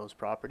for those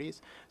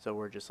properties. So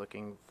we're just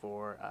looking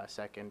for a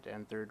second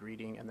and third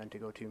reading, and then to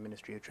go to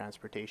Ministry of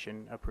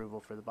Transportation approval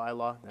for the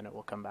bylaw, then it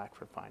will come back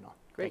for final.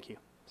 Great. Thank you.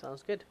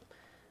 Sounds good.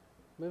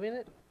 Moving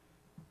it?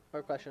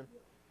 Or question?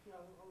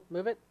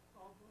 Move it?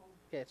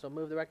 Okay, so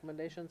move the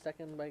recommendation,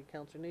 second by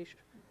Councillor Niche.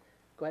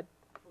 Go ahead.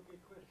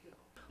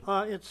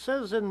 It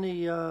says in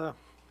the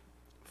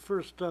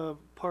first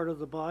part of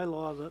the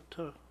bylaw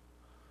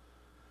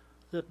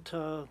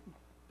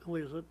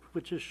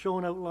which is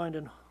shown outlined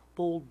in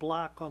bold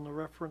black on the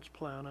reference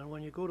plan, and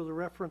when you go to the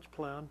reference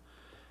plan,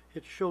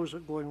 it shows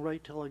it going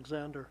right to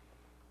Alexander,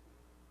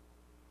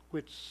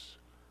 which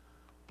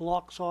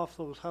blocks off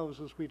those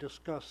houses we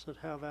discussed that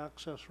have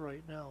access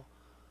right now.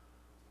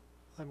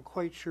 I'm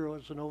quite sure it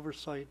was an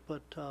oversight,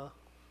 but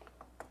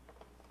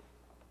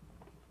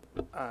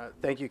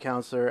thank you,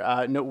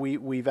 Councillor. No,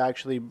 we've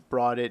actually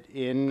brought it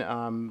in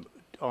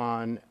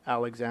on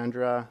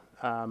Alexandra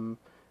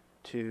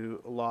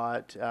to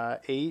lot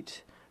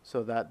 8,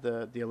 so that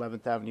the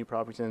 11th Avenue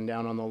property, and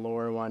down on the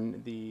lower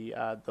one, the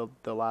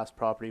last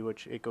property,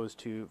 which it goes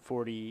to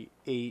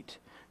 48,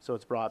 so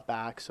it's brought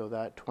back so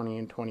that 20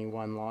 and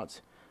 21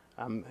 lots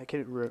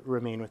can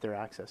remain with their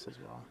access as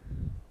well.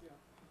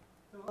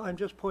 I'm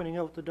just pointing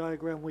out the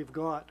diagram we've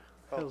got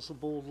has the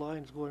bold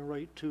lines going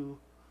right to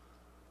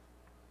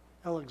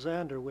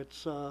Alexander,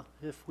 which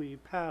if we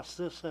pass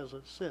this as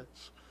it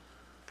sits.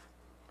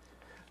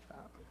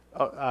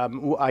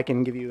 I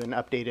can give you an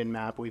updated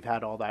map. We've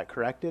had all that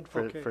corrected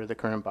for the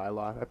current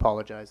bylaw. I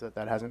apologize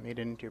that hasn't made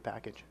it into your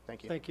package.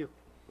 Thank you. Thank you.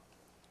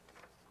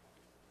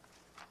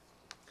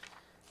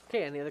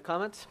 Okay, any other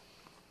comments?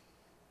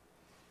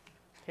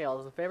 Okay, all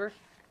those in favor?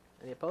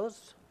 Any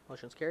opposed?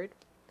 Motion's carried.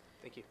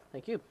 Thank you.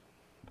 Thank you.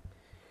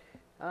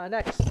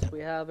 Next,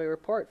 we have a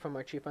report from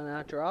our Chief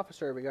Financial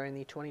Officer regarding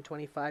the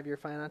 2025 year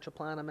financial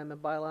plan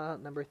amendment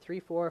bylaw number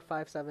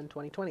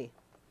 3457/2020.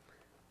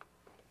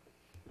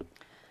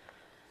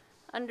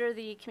 Under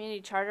the community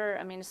charter,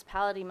 a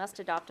municipality must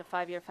adopt a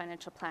 5-year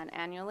financial plan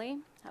annually.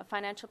 A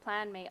financial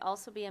plan may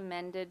also be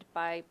amended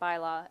by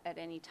bylaw at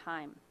any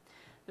time.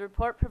 The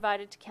report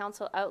provided to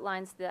council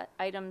outlines the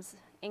items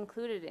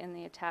included in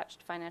the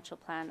attached financial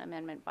plan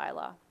amendment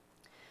bylaw.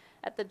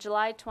 At the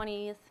July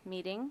 20th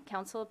meeting,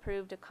 council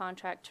approved a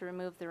contract to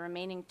remove the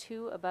remaining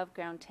 2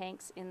 above-ground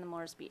tanks in the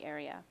Moresby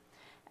area.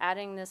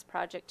 Adding this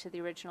project to the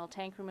original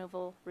tank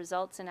removal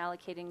results in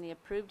allocating the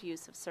approved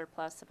use of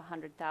surplus of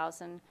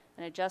 $100,000,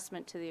 an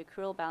adjustment to the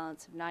accrual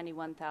balance of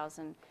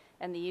 $91,000,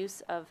 and the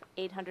use of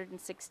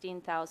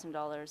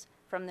 $816,000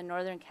 from the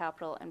Northern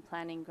Capital and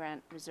Planning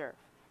Grant Reserve.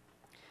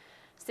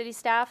 City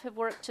staff have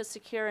worked to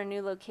secure a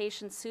new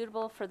location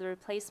suitable for the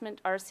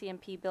replacement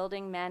RCMP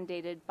building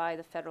mandated by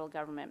the federal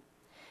government.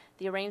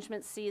 The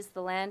arrangement sees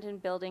the land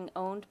and building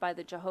owned by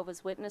the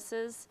Jehovah's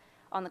Witnesses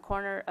on the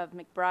corner of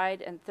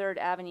McBride and 3rd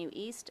Avenue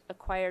East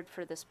acquired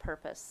for this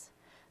purpose.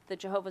 The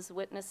Jehovah's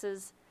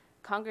Witnesses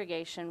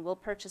congregation will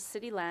purchase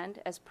city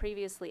land as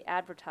previously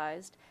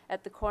advertised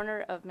at the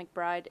corner of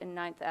McBride and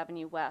 9th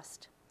Avenue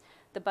West.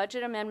 The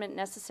budget amendment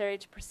necessary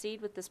to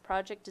proceed with this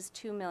project is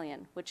 $2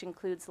 million, which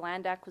includes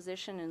land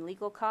acquisition and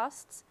legal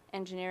costs,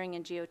 engineering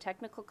and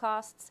geotechnical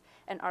costs,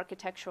 and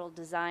architectural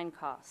design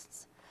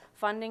costs.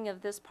 Funding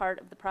of this part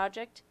of the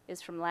project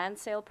is from land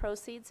sale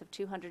proceeds of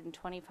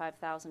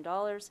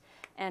 $225,000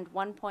 and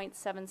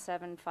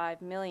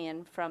 $1.775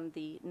 million from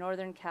the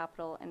Northern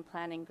Capital and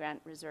Planning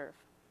Grant Reserve.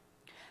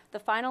 The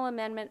final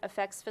amendment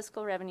affects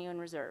fiscal revenue and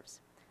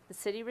reserves. The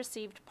city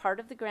received part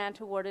of the grant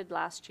awarded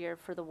last year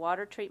for the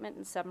water treatment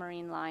and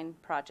submarine line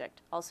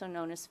project, also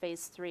known as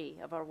Phase 3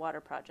 of our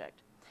water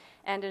project,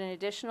 and an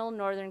additional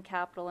Northern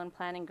Capital and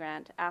Planning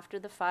grant after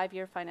the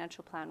 5-year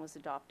financial plan was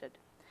adopted.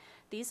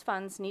 These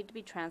funds need to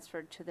be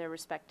transferred to their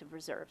respective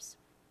reserves.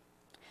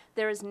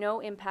 There is no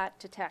impact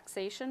to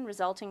taxation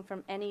resulting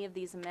from any of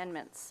these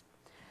amendments.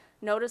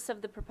 Notice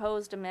of the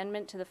proposed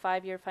amendment to the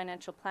 5-year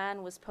financial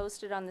plan was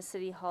posted on the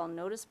City Hall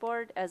notice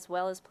board as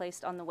well as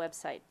placed on the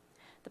website.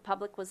 The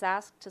public was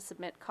asked to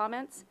submit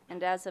comments,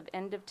 and as of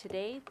end of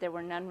today, there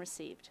were none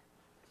received.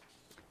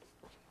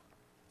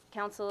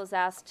 Council is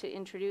asked to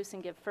introduce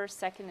and give first,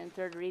 second, and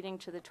third reading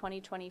to the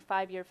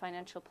 2025 year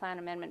financial plan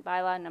amendment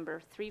bylaw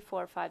number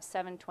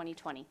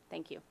 3457/2020.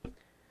 Thank you.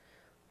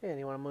 Okay,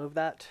 anyone want to move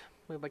that?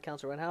 Moved by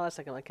Councillor Renhala,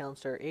 second by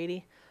Councillor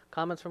 80.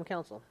 Comments from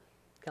council?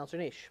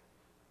 Councillor Niche.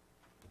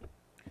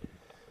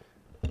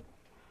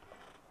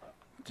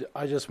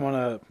 I just want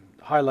to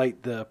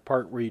highlight the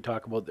part where you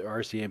talk about the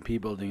RCMP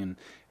building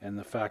and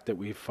the fact that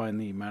we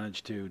finally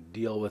managed to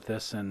deal with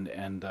this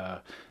and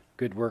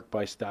good work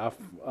by staff,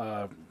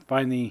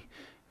 finally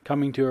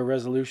coming to a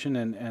resolution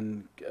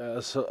and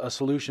a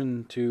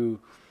solution to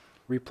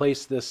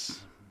replace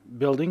this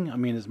building. I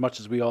mean, as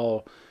much as we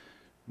all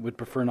would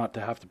prefer not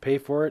to have to pay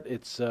for it,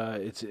 it's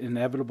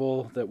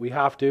inevitable that we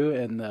have to,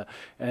 and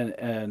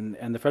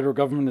the federal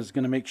government is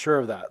going to make sure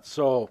of that.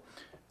 So,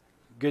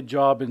 good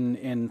job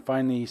in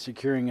finally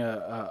securing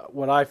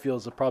what I feel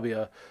is probably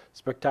a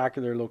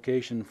spectacular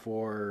location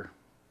for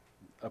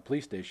a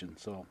police station.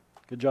 So,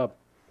 good job.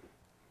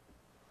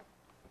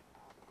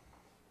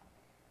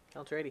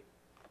 Councillor 80.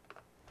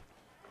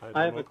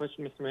 I have a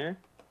question, Mr. Mayor.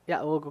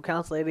 Yeah, we'll go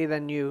Councillor 80,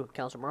 then you,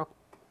 Councillor Moreau.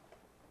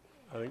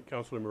 I think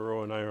Councillor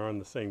Moreau and I are on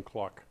the same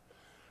clock.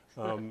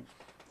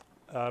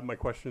 My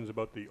question is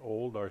about the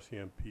old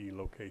RCMP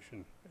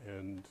location,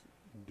 and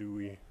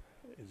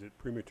is it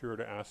premature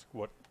to ask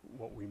what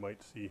we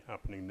might see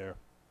happening there?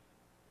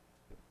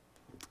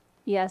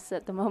 Yes,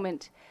 at the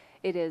moment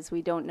it is.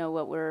 We don't know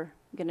what we're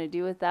going to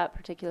do with that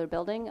particular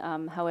building.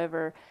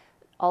 However,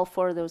 all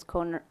 4 of those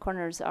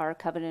corners are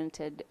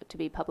covenanted to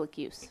be public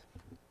use.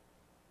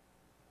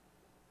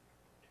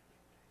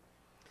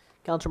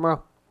 Councillor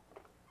Moreau.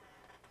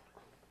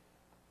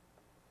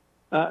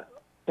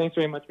 Thanks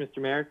very much, Mr.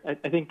 Mayor.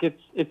 I think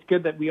it's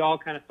good that we all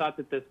kind of thought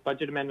that this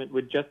budget amendment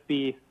would just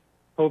be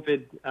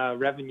COVID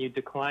revenue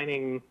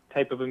declining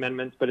type of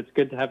amendments, but it's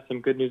good to have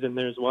some good news in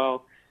there as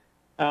well.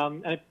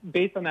 And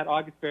based on that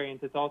August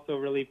variance, it's also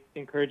really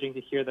encouraging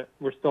to hear that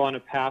we're still on a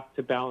path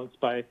to balance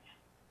by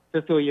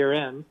fiscal year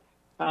end.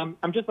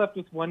 I'm just left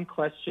with one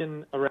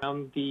question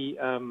around the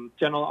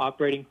general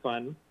operating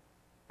fund,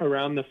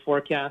 around the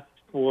forecast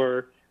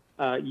for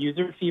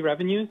user fee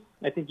revenues.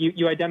 I think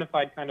you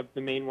identified kind of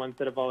the main ones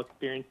that have all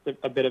experienced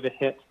a bit of a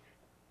hit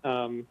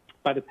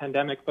by the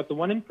pandemic, but the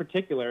one in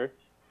particular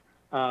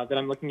that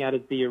I'm looking at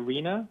is the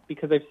arena,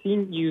 because I've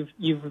seen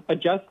you've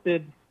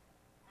adjusted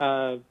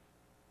the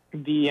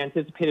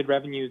anticipated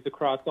revenues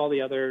across all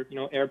the other,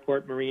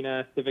 airport,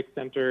 marina, civic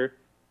center,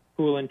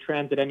 pool, and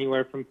transit,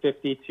 anywhere from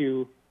 $50,000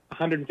 to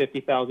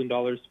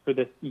 $150,000 for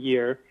this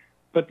year.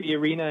 But the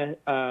arena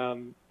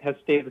has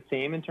stayed the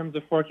same in terms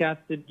of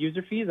forecasted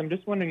user fees. I'm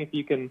just wondering if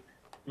you can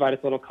provide us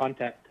a little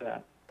context to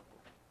that.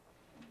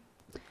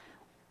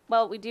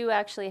 Well, we do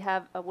actually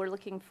have, we're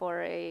looking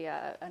for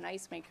an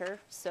ice maker,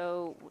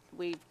 so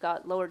we've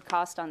got lowered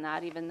cost on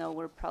that, even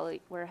though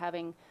we're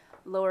having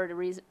lowered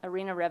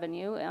arena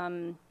revenue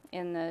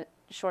in the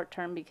short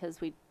term because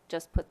we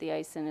just put the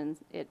ice in and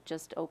it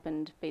just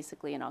opened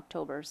basically in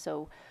October.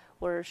 So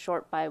we're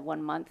short by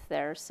 1 month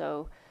there.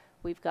 So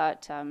we've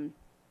got,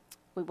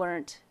 we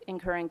weren't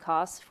incurring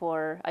costs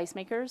for ice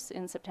makers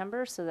in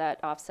September, so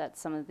that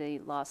offsets some of the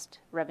lost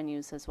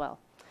revenues as well.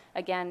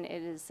 Again,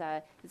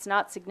 it's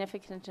not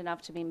significant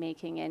enough to be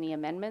making any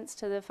amendments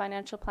to the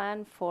financial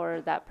plan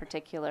for that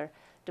particular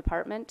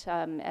department.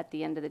 At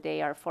the end of the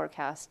day, our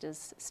forecast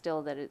is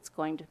still that it's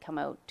going to come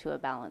out to a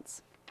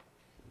balance.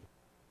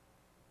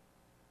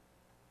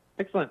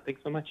 Excellent.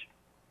 Thanks so much.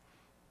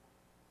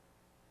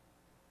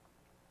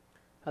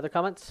 Other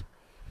comments?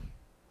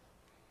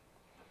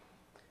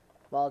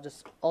 Well, I'll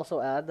just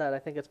also add that I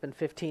think it's been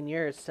 15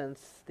 years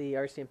since the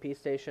RCMP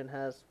station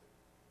has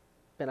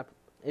been an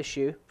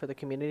issue for the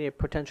community,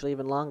 potentially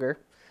even longer.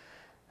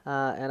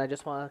 And I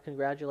just want to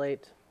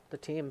congratulate the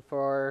team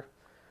for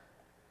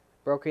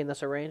brokering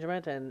this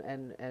arrangement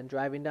and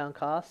driving down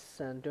costs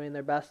and doing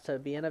their best to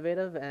be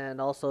innovative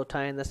and also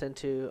tying this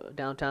into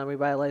downtown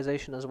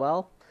revitalization as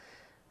well.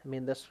 I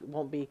mean, this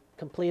won't be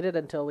completed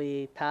until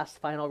we pass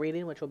final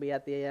reading, which will be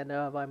at the end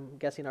of, I'm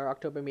guessing, our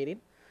October meeting.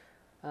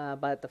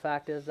 But the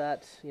fact is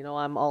that, you know,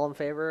 I'm all in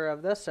favor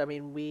of this. I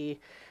mean,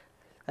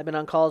 I've been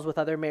on calls with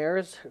other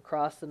mayors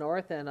across the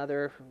north and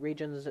other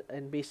regions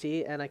in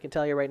BC, and I can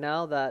tell you right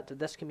now that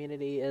this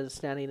community is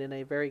standing in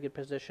a very good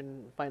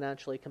position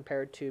financially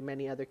compared to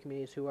many other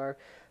communities who are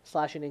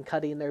slashing and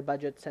cutting their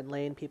budgets and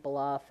laying people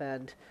off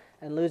and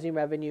losing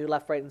revenue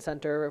left, right, and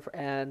center.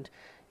 And,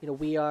 you know,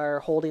 we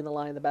are holding the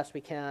line the best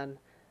we can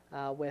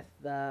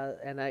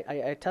and I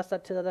attest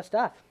that to the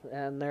staff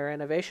and their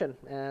innovation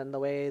and the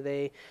way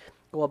they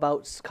go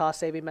about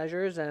cost-saving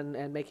measures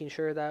and making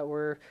sure that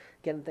we're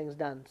getting things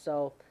done.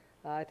 So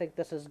I think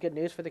this is good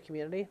news for the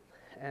community,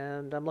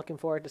 and I'm looking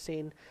forward to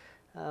seeing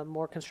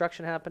more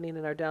construction happening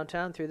in our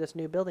downtown through this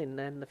new building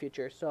in the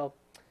future. So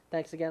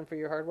thanks again for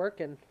your hard work,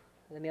 and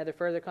any other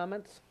further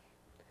comments?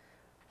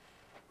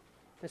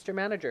 Mr.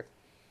 Manager.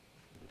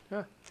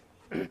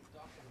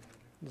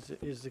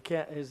 Is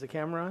the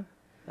camera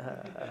on?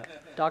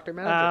 Dr.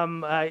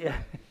 Manager.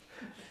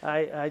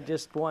 I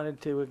just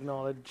wanted to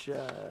acknowledge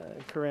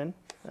Corinne,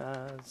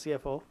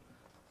 CFO,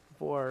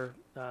 for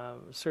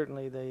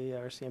certainly the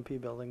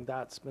RCMP building.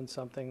 That's been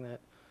something that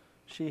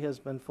she has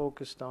been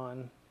focused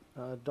on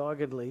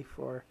doggedly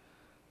for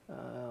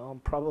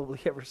probably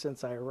ever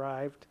since I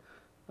arrived.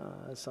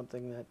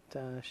 Something that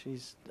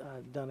she's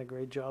done a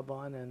great job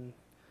on, and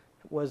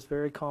was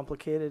very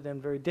complicated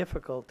and very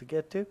difficult to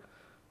get to,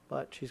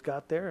 but she's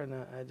got there, and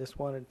I just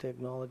wanted to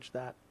acknowledge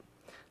that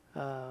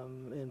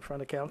in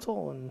front of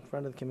council and in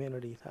front of the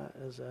community. That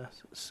is a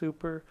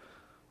super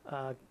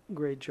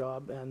great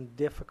job and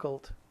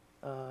difficult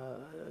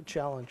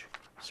challenge,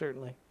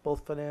 certainly,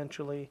 both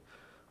financially,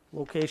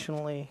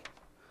 locationally,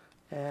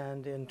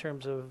 and in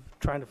terms of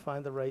trying to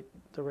find the right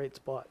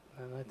spot.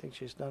 And I think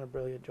she's done a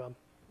brilliant job.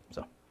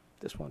 So,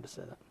 just wanted to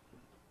say that.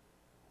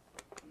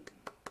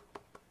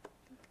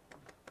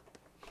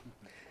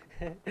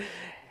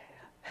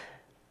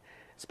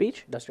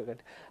 Speech? That's real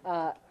good.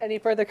 Any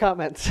further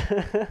comments?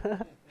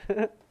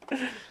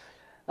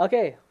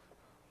 Okay.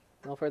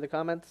 No further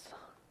comments.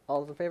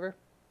 All those in favor?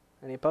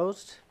 Any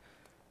opposed?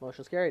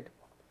 Motion's carried.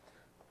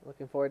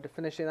 Looking forward to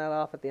finishing that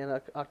off at the end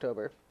of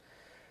October.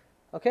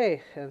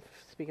 Okay, and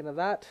speaking of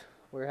that,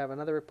 we have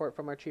another report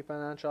from our Chief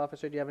Financial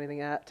Officer. Do you have anything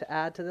to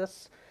add to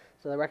this?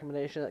 So the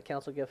recommendation that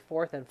Council give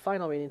fourth and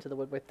final reading to the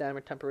Woodworth Dam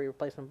Temporary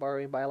Replacement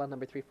Borrowing Bylaw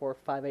number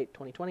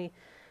 3458/2020,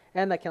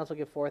 and that Council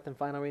give fourth and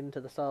final reading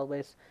to the Solid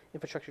Waste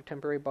Infrastructure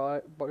Temporary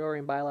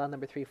Borrowing Bylaw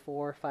number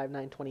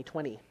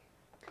 3459/2020.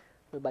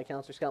 Moved by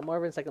Councillor Scott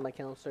Morvan, second by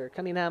Councillor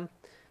Cunningham.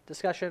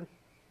 Discussion.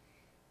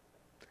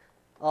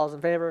 All those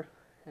in favor?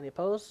 Any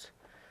opposed?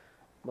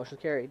 Motion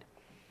carried.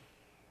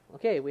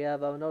 Okay, we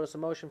have a notice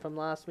of motion from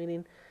last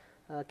meeting.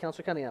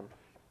 Councillor Cunningham.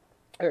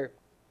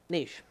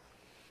 Niche.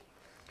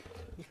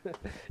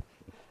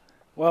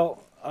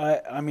 Well,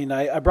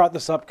 I brought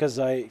this up because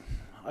I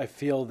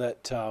feel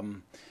that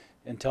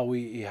until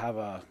we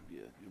have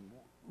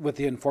with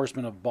the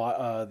enforcement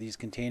of these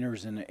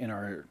containers in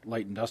our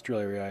light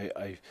industrial area,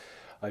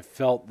 I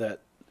felt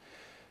that,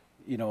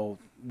 you know,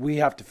 we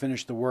have to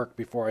finish the work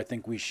before I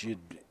think we should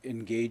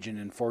engage in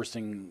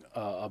enforcing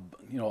a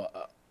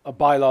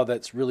bylaw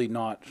that's really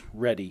not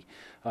ready,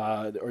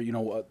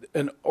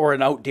 or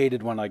an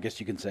outdated one, I guess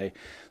you can say.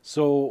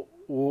 So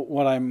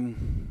what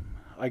I'm,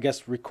 I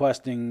guess,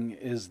 requesting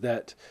is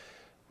that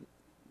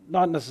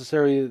not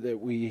necessarily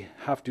that we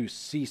have to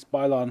cease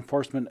bylaw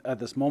enforcement at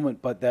this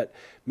moment, but that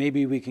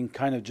maybe we can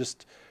kind of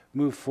just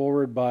move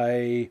forward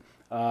by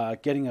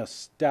getting a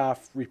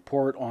staff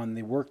report on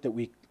the work that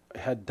we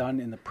had done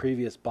in the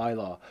previous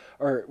bylaw,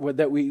 or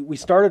that we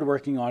started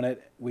working on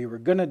it, we were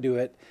going to do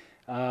it,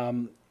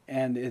 and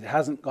it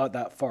hasn't got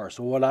that far.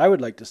 So what I would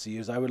like to see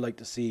is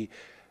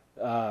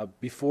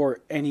before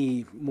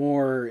any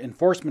more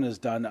enforcement is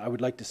done, I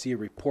would like to see a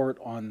report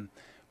on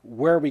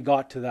where we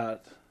got to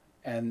that,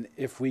 and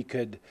if we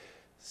could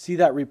see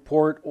that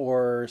report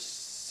or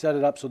set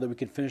it up so that we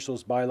can finish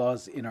those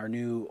bylaws in our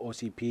new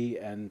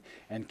OCP and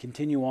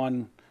continue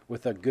on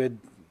with a good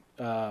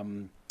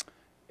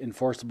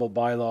enforceable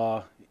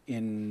bylaw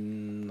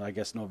in, I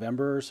guess,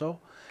 November or so.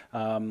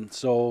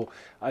 So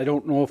I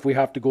don't know if we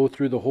have to go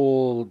through the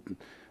whole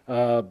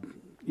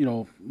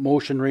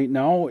motion right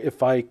now.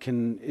 If I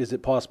can, is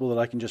it possible that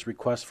I can just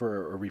request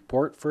for a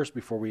report first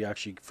before we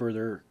actually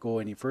go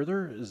any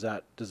further? Does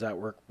that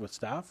work with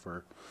staff,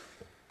 or?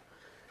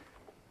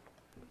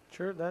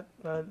 Sure,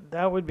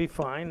 that would be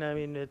fine. I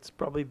mean, it's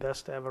probably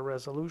best to have a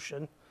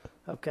resolution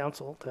of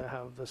council to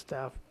have the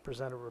staff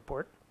present a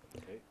report.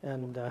 Okay.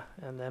 And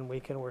then we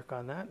can work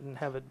on that and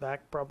have it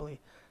back probably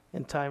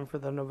in time for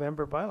the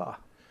November bylaw.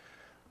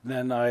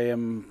 Then I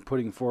am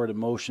putting forward a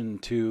motion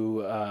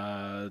to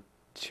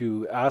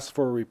ask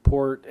for a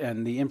report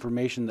and the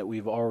information that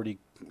we've already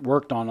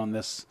worked on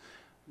this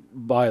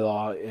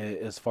bylaw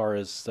as far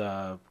as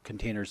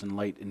containers and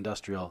light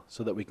industrial,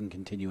 so that we can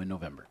continue in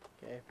November.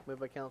 Okay, moved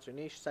by Councillor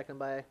Niche, second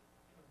by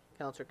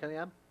Councillor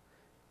Cunningham.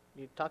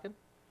 You talking?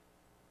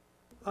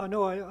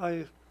 No,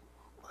 I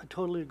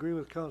totally agree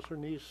with Councillor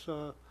Nice.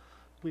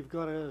 We've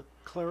got to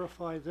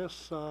clarify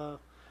this.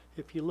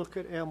 If you look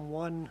at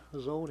M1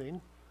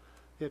 zoning,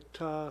 it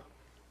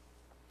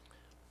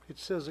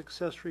says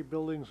accessory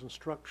buildings and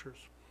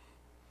structures.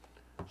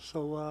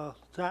 So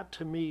that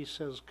to me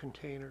says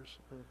containers.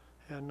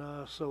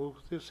 And so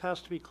this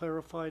has to be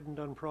clarified and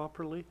done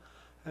properly.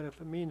 And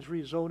if it means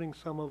rezoning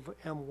some of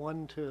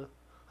M1 to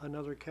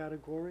another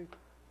category,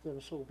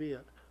 then so be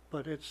it.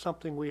 But it's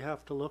something we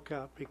have to look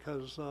at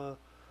because,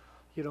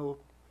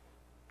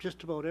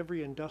 just about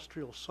every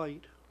industrial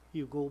site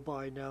you go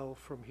by now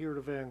from here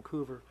to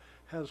Vancouver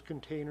has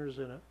containers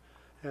in it.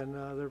 And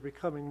they're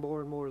becoming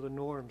more and more the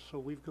norm. So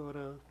we've got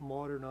to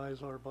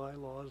modernize our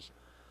bylaws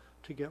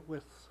to get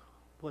with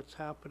what's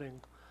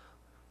happening.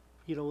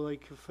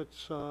 Like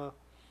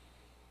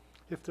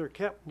if they're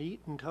kept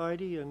neat and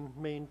tidy and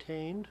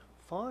maintained,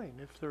 fine.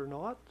 If they're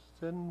not,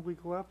 then we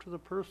go after the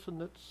person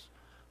that's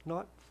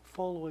not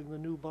following the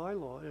new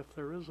bylaw, if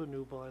there is a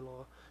new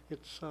bylaw.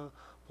 It's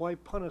why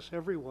punish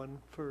everyone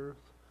for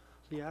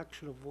the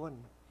action of one,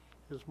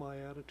 is my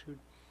attitude.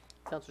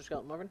 Councillor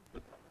Scott Morgan.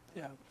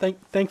 Yeah,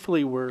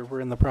 thankfully we're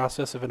in the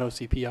process of an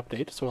OCP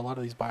update, so a lot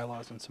of these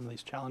bylaws and some of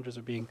these challenges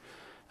are being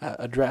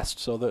addressed.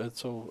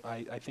 So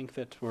I think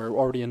that we're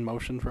already in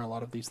motion for a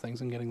lot of these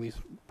things and getting these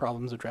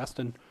problems addressed,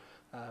 and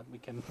we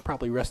can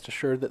probably rest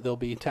assured that they'll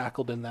be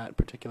tackled in that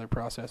particular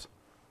process.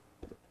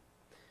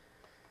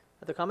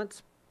 Other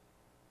comments?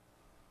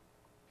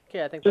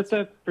 Okay, I think Just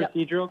that's a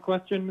procedural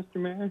question, Mr.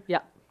 Mayor. Yeah.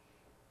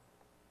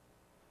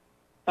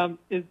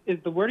 Is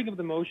the wording of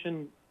the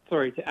motion,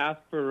 to ask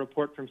for a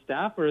report from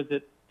staff, or is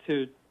it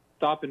to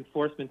stop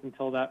enforcement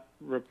until that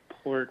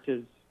report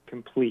is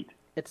complete?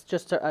 It's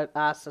just to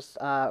ask us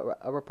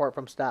a report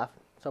from staff.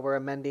 So we're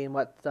amending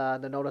what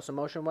the notice of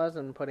motion was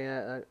and putting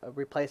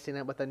replacing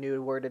it with a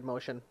new worded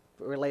motion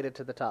related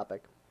to the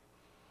topic.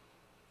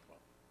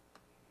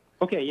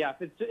 Okay, yeah.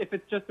 If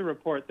it's just a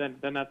report, then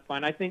that's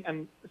fine. I think,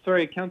 and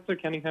sorry, Councillor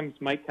Cunningham's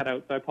mic cut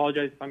out, so I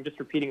apologize if I'm just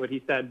repeating what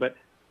he said. But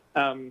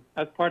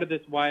as part of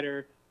this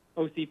wider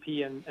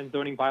OCP and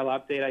zoning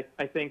bylaw update,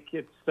 I think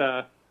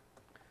it's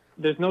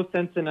there's no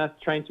sense in us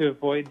trying to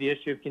avoid the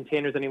issue of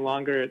containers any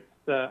longer.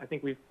 I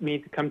think we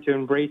need to come to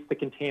embrace the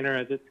container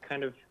as it's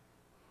kind of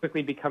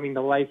quickly becoming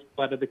the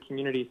lifeblood of the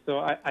community. So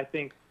I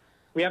think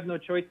we have no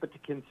choice but to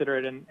consider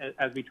it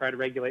as we try to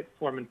regulate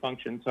form and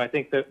function. So I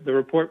think that the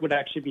report would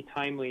actually be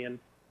timely in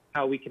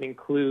how we can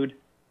include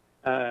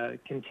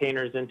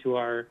containers into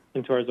our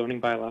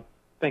zoning bylaw.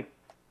 Thanks.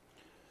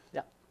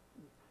 Yeah.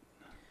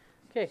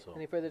 Okay.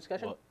 Any further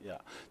discussion? Well, yeah.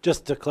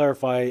 Just to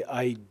clarify,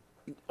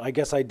 I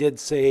guess I did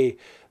say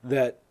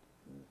that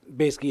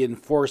basically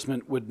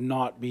enforcement would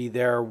not be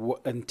there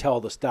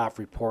until the staff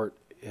report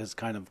has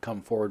kind of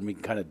come forward and we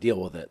can kind of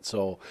deal with it.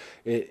 So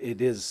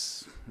it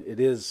is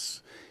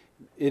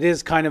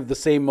kind of the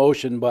same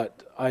motion,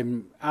 but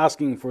I'm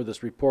asking for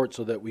this report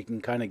so that we can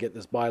kind of get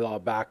this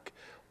bylaw back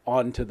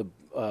onto the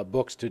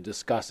books to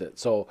discuss it.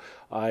 So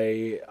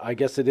I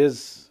guess it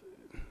is.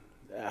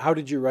 How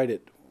did you write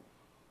it?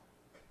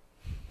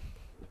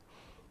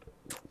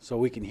 So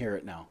we can hear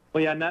it now.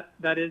 Well, yeah, and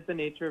that is the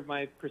nature of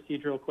my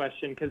procedural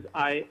question, because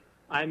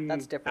I'm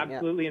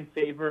absolutely in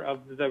favor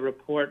of the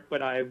report,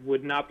 but I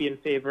would not be in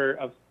favor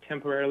of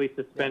temporarily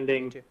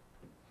suspending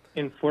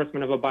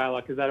enforcement of a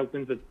bylaw, because that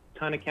opens a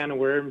ton of can of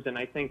worms, and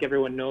I think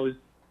everyone knows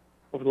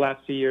over the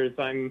last few years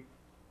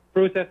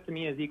process to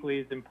me is equally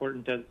as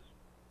important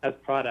as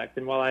product.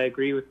 And while I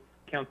agree with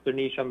Councillor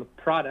Niche on the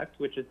product,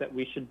 which is that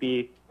we should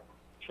be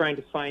trying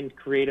to find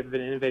creative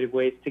and innovative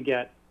ways to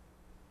get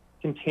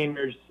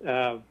containers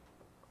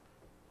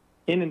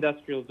in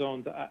industrial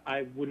zones,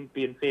 I wouldn't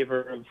be in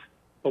favor of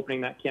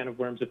opening that can of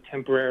worms of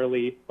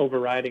temporarily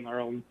overriding our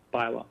own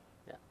bylaw.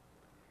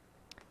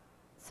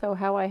 So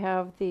how I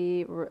have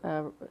the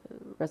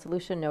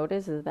resolution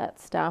noted is that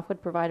staff would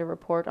provide a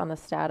report on the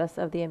status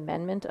of the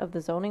amendment of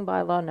the zoning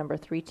bylaw number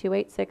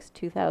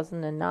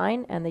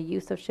 3286/2009 and the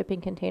use of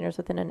shipping containers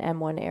within an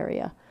M1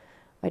 area.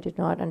 I did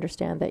not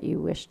understand that you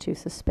wish to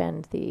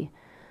suspend the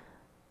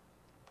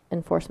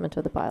enforcement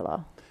of the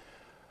bylaw.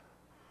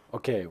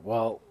 Okay,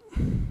 well,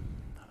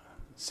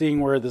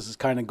 seeing where this is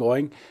kind of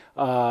going,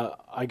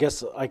 I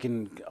guess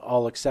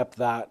I'll accept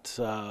that,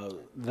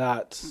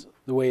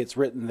 the way it's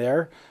written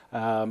there.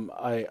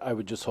 I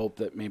would just hope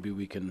that maybe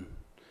we can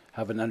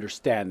have an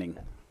understanding.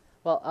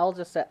 Well, I'll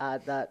just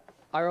add that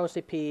our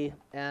OCP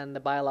and the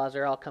bylaws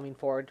are all coming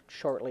forward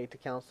shortly to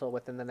council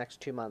within the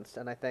next 2 months.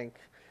 And I think,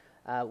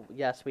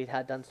 yes, we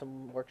had done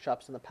some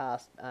workshops in the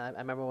past. I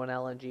remember when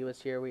LNG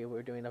was here, we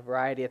were doing a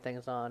variety of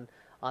things on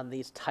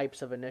these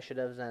types of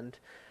initiatives, and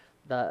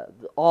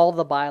all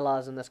the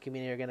bylaws in this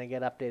community are going to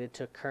get updated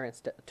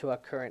to a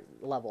current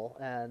level.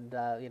 And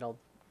you know,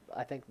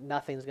 I think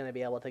nothing's going to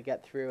be able to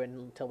get through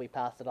until we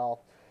pass it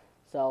all.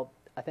 So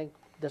I think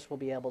this will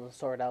be able to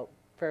sort out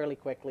fairly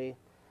quickly,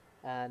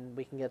 and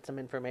we can get some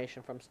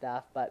information from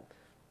staff. But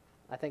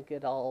I think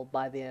it all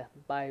by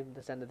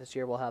this end of this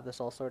year we'll have this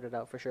all sorted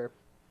out for sure.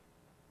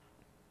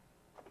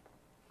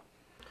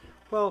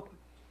 Well,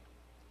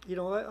 you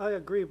know, I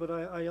agree, but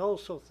I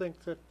also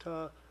think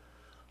that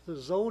the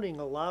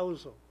zoning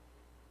allows them.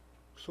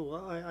 So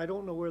I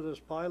don't know where this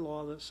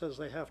bylaw that says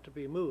they have to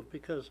be moved,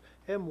 because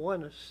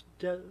M1 is,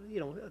 you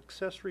know,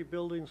 accessory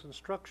buildings and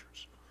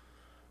structures.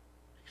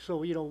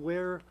 So, you know,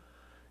 where,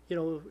 you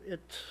know,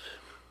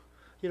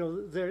 you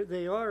know,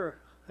 they are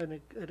an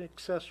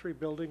accessory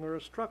building or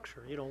a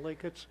structure, you know,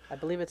 like it's... I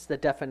believe it's the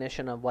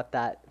definition of what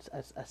that,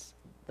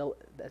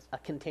 a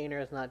container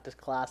is not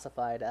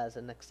disclassified as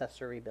an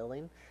accessory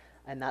building.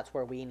 And that's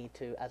where we need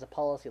to, as a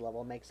policy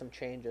level, make some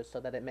changes so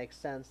that it makes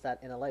sense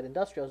that in a light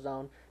industrial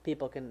zone,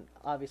 people can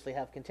obviously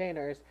have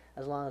containers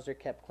as long as they're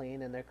kept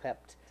clean and they're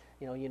kept,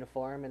 you know,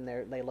 uniform and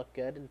they look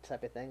good and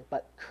type of thing.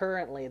 But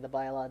currently, the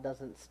bylaw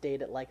doesn't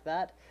state it like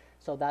that.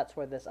 So that's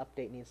where this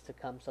update needs to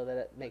come so that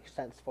it makes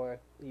sense for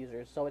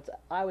users. So it's,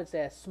 I would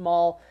say, a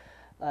small,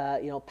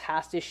 you know,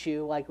 past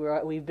issue like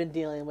we've been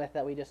dealing with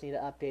that we just need to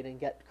update and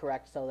get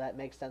correct so that it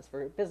makes sense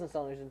for business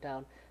owners in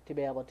town to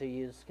be able to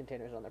use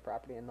containers on their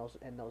property in those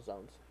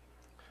zones.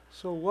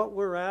 So what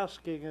we're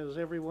asking is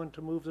everyone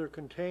to move their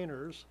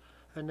containers,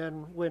 and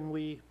then when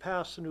we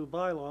pass the new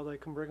bylaw, they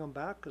can bring them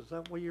back? Is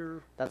that what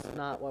you're... That's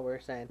not what we're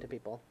saying to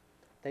people.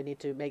 They need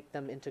to make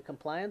them into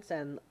compliance,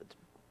 and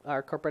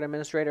our corporate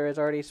administrator has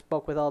already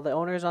spoke with all the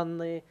owners in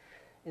the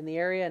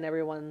area, and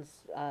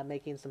everyone's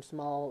making some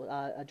small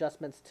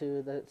adjustments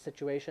to the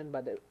situation,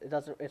 but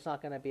it's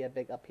not going to be a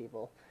big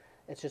upheaval.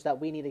 It's just that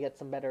we need to get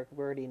some better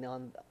wording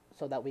on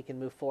so that we can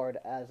move forward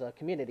as a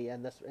community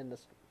and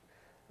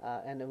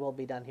and it will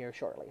be done here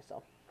shortly.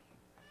 So,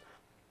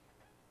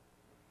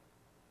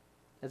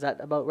 is that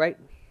about right?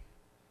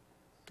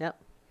 Yep.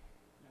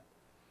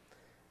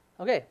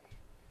 Okay.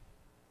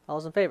 All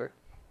those in favor?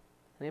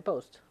 Any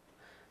opposed?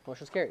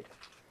 Motion's carried.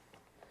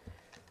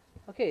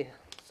 Okay,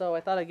 so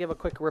I thought I'd give a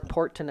quick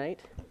report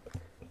tonight.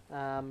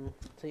 So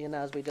you know,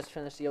 as we just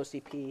finished the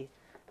OCP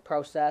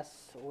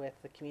process with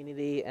the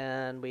community,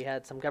 and we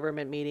had some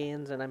government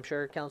meetings, and I'm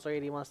sure Councillor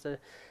Adey wants to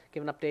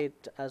give an update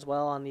as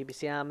well on the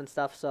EBCM and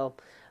stuff. So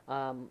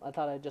I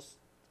thought I'd just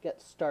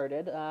get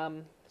started.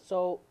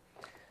 So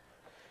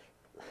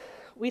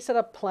we set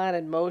up Plan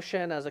in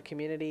Motion as a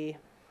community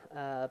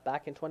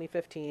back in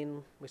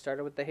 2015. We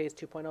started with the Hayes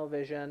 2.0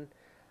 vision,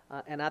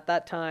 and at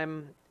that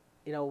time,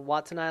 you know,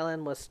 Watson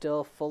Island was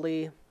still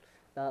fully,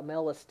 the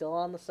mill was still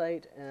on the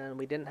site, and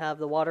we didn't have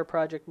the water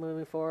project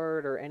moving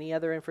forward or any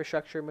other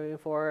infrastructure moving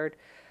forward.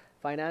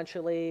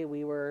 Financially,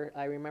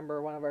 I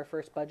remember one of our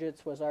first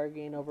budgets was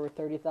arguing over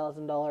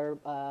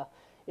 $30,000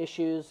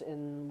 issues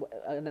in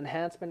an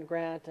enhancement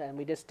grant, and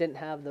we just didn't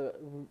have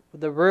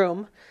the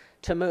room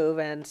to move.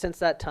 And since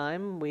that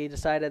time, we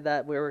decided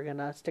that we were going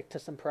to stick to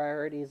some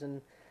priorities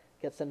and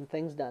get some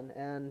things done.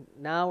 And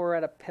now we're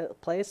at a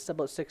place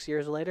about 6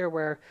 years later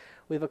where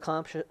we've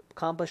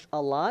accomplished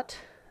a lot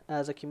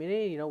as a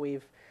community. You know, we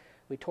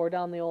tore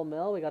down the old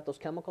mill. We got those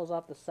chemicals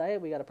off the site.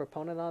 We got a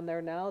proponent on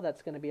there now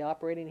that's going to be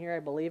operating here, I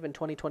believe, in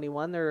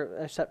 2021.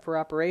 They're set for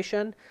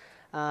operation.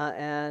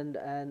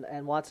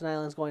 And Watson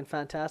Island's going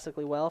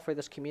fantastically well for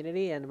this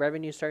community, and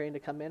revenue starting to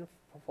come in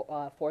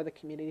for the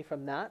community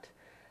from that.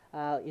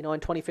 You know, in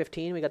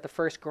 2015, we got the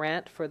first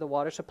grant for the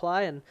water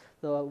supply, and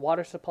the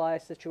water supply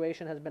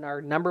situation has been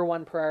our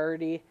 #1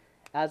 priority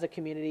as a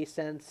community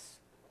since,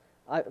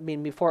 I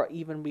mean, before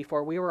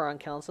we were on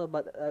council,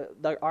 but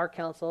our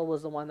council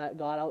was the one that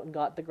got out and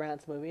got the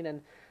grants moving.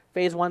 And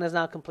phase 1 is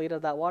now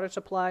completed, that water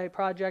supply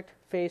project.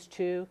 Phase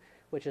 2,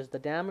 which is the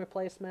dam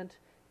replacement,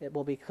 it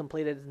will be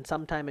completed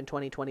sometime in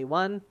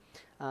 2021.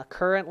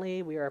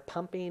 Currently, we are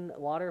pumping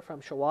water from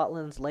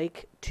Shawatlands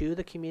Lake to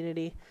the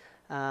community.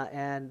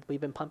 And we've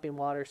been pumping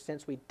water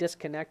since we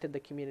disconnected the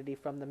community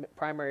from the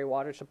primary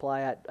water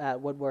supply at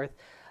Woodworth.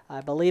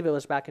 I believe it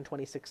was back in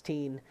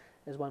 2016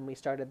 is when we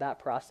started that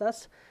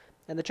process.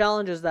 And the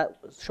challenge is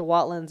that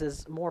Shawatlands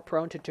is more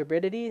prone to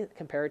turbidity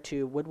compared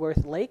to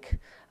Woodworth Lake.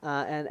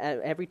 And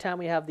every time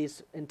we have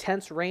these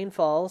intense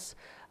rainfalls,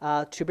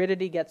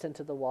 turbidity gets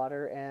into the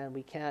water, and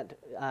we can't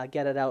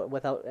get it out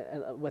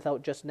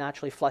without just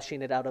naturally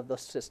flushing it out of the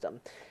system.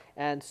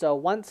 And so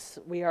once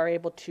we are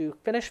able to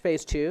finish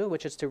phase 2,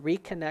 which is to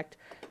reconnect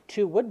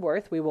to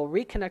Woodworth, we will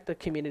reconnect the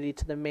community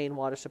to the main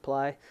water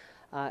supply,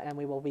 and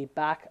we will be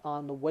back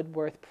on the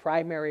Woodworth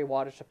primary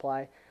water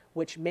supply,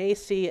 which may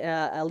see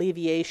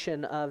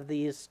alleviation of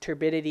these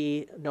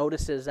turbidity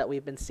notices that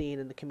we've been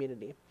seeing in the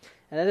community.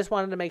 And I just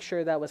wanted to make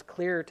sure that was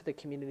clear to the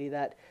community,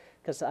 that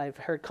because I've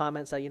heard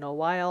comments that,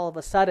 why all of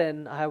a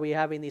sudden are we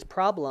having these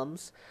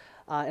problems?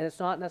 And it's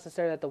not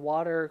necessarily that the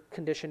water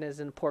condition is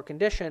in poor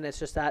condition, it's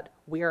just that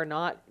we are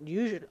not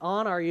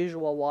on our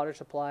usual water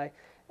supply.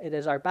 It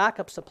is our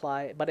backup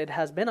supply, but it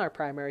has been our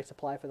primary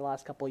supply for the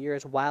last couple of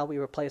years while we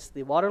replace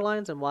the water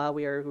lines and while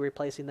we are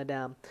replacing the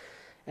dam.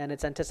 And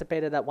it's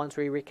anticipated that once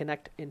we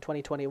reconnect in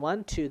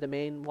 2021 to the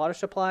main water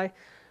supply,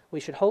 we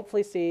should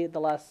hopefully see the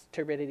less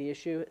turbidity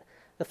issue.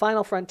 The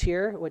final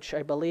frontier, which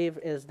I believe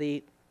is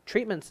the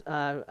treatment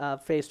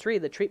phase 3,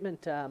 the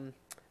treatment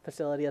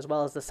facility, as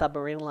well as the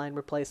submarine line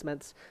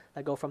replacements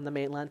that go from the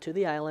mainland to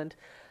the island.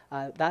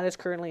 That is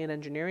currently in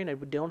engineering, and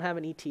we don't have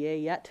an ETA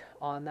yet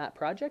on that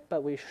project,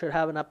 but we should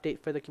have an update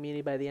for the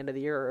community by the end of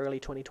the year or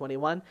early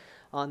 2021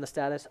 on the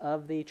status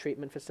of the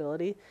treatment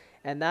facility.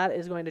 And that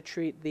is going to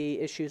treat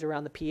the issues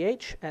around the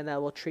pH, and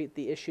that will treat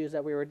the issues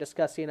that we were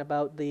discussing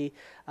about the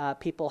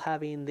people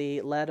having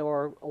the lead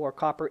or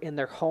copper in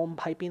their home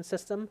piping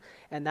system,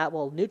 and that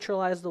will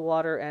neutralize the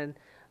water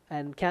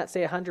and can't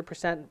say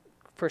 100%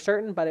 for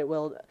certain, but it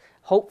will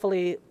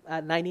hopefully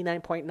at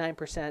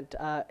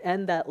 99.9%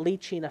 end that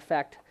leaching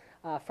effect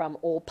from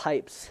old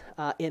pipes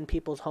in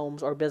people's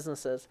homes or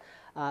businesses.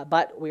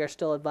 But we are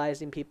still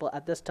advising people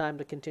at this time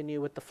to continue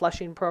with the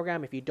flushing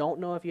program if you don't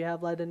know if you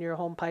have lead in your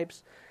home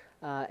pipes,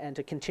 and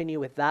to continue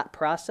with that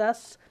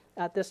process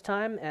at this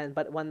time.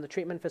 But when the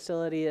treatment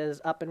facility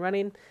is up and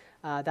running,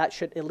 that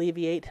should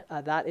alleviate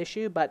that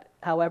issue. But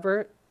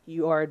however,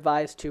 you are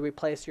advised to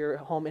replace your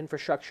home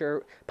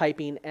infrastructure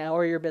piping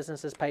or your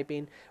business's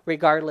piping,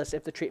 regardless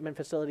if the treatment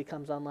facility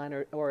comes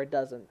online or it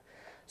doesn't.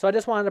 So I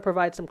just wanted to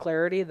provide some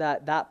clarity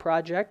that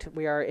project,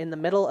 we are in the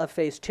middle of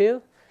phase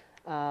 2,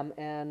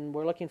 and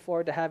we're looking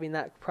forward to having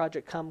that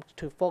project come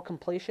to full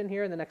completion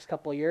here in the next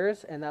couple of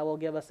years, and that will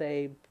give us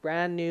a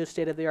brand new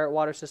state-of-the-art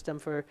water system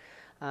for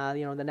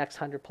the next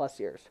 100+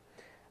 years.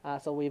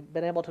 So we've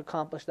been able to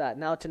accomplish that.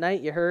 Now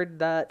tonight you heard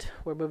that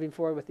we're moving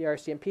forward with the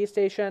RCMP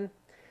station.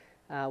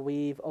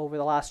 We've, over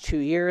the last 2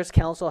 years,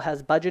 council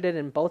has budgeted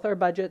in both our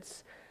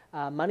budgets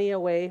money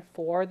away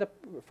for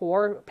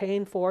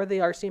paying for the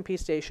RCMP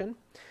station.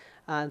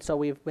 And so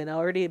we've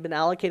already been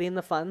allocating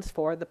the funds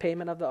for the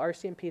payment of the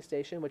RCMP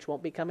station, which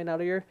won't be coming out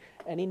of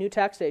any new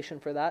taxation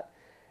for that.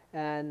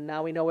 And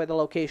now we know where the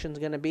location is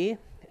going to be.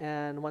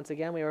 And once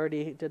again, we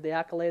already did the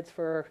accolades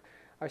for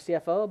our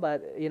CFO,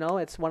 but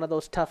it's one of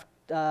those tough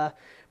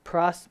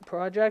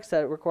projects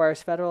that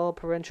requires federal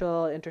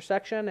provincial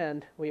intersection,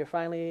 and we have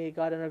finally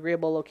got an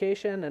agreeable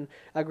location and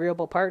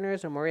agreeable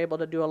partners, and we're able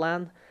to do a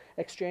land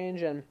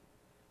exchange, and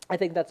I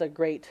think that's a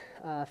great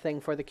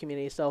thing for the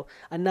community. So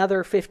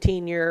another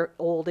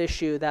 15-year-old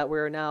issue that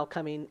we're now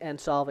coming and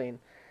solving.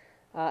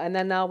 And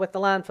then now with the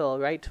landfill,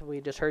 right?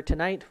 We just heard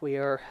tonight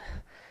we're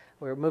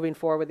moving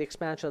forward with the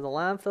expansion of the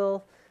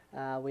landfill.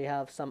 We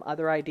have some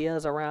other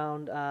ideas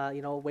around,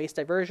 waste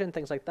diversion,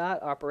 things like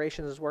that.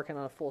 Operations is working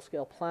on a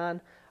full-scale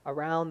plan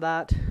around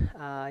that.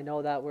 I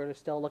know that we're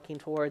still looking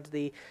towards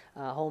the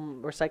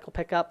home recycle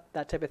pickup.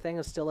 That type of thing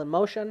is still in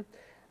motion.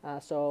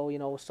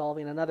 So,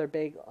 solving another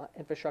big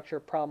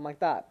infrastructure problem like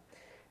that.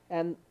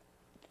 And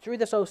through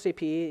this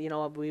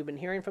OCP, we've been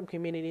hearing from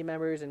community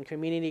members and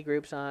community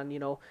groups on,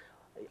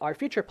 our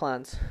future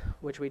plans,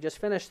 which we just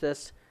finished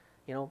this,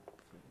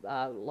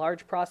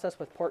 large process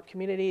with port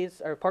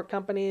communities or port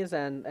companies,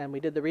 and we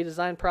did the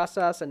redesign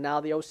process, and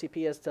now the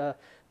OCP is to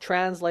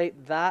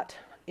translate that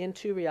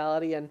into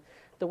reality. And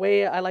the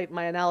way I like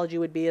my analogy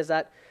would be is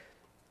that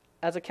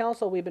as a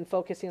council, we've been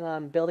focusing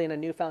on building a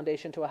new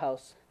foundation to a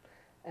house.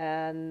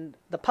 And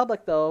the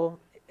public, though,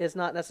 is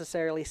not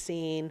necessarily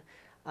seeing,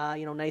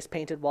 nice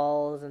painted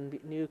walls and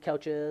new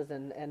couches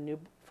and new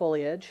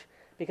foliage,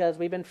 because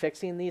we've been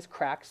fixing these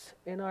cracks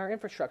in our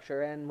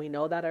infrastructure. And we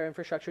know that our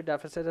infrastructure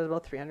deficit is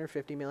about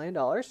 $350 million.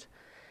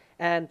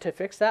 And to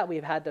fix that,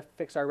 we've had to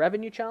fix our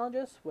revenue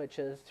challenges, which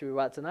is through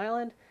Watson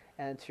Island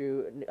and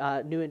through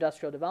new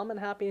industrial development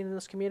happening in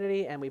this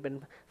community. And we've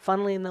been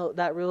funneling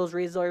those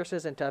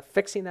resources into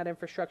fixing that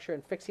infrastructure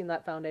and fixing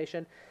that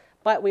foundation.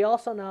 But we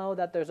also know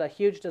that there's a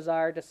huge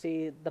desire to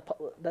see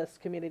this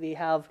community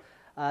have,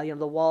 the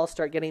walls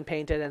start getting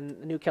painted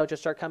and new couches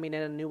start coming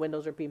in and new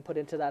windows are being put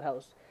into that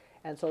house.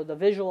 And so the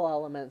visual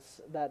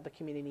elements that the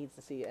community needs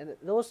to see. And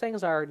those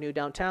things are new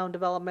downtown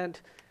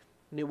development,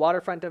 new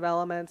waterfront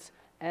developments,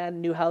 and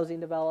new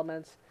housing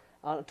developments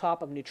on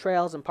top of new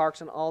trails and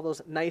parks and all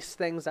those nice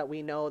things that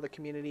we know the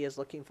community is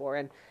looking for.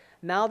 And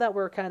now that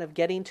we're kind of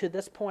getting to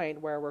this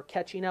point where we're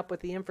catching up with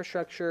the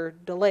infrastructure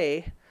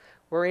delay,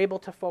 we're able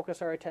to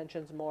focus our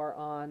attentions more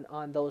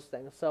on those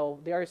things. So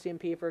the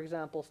RCMP, for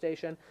example,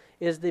 station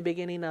is the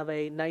beginning of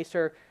a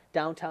nicer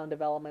downtown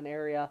development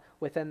area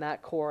within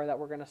that core that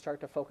we're going to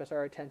start to focus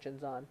our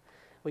attentions on.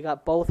 We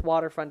got both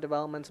waterfront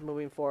developments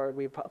moving forward.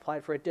 We've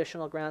applied for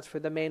additional grants for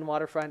the main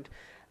waterfront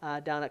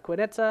down at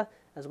Quinitza,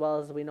 as well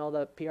as we know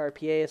the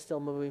PRPA is still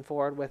moving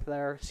forward with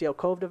their Seal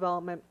Cove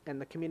development,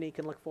 and the community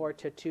can look forward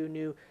to 2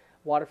 new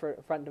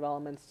waterfront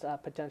developments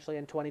potentially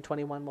in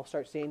 2021. We'll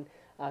start seeing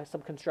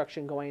some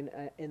construction going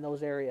in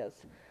those areas.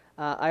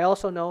 I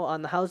also know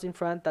on the housing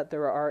front that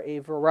there are a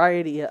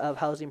variety of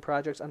housing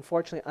projects,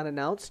 unfortunately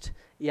unannounced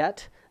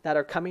yet, that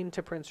are coming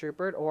to Prince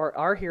Rupert or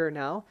are here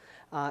now.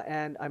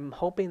 And I'm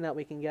hoping that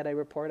we can get a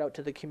report out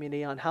to the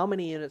community on how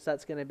many units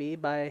that's going to be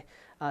by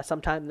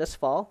sometime this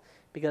fall,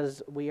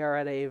 because we are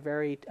at a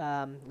very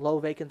low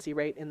vacancy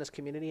rate in this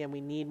community and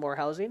we need more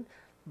housing.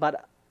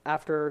 But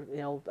after,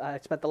 I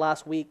spent the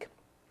last week,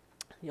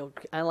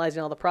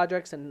 analyzing all the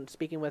projects and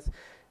speaking with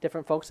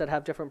different folks that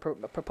have different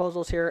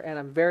proposals here, and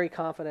I'm very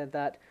confident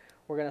that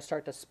we're going to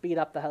start to speed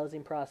up the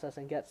housing process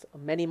and get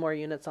many more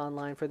units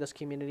online for this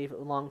community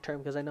long term,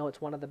 because I know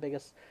it's one of the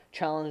biggest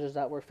challenges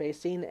that we're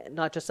facing,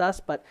 not just us,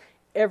 but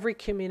every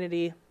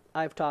community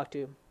I've talked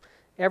to.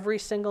 Every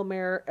single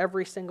mayor,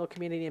 every single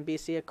community in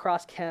BC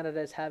across Canada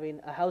is having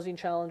a housing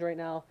challenge right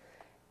now,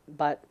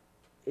 but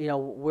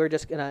we're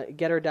just going to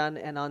get her done.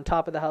 And on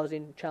top of the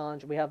housing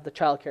challenge, we have the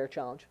childcare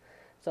challenge.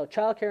 So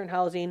childcare and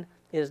housing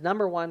is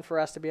number one for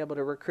us to be able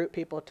to recruit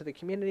people to the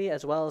community,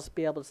 as well as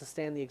be able to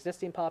sustain the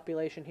existing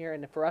population here.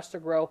 And for us to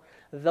grow,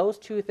 those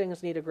 2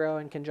 things need to grow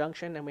in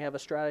conjunction, and we have a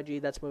strategy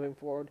that's moving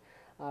forward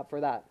for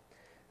that.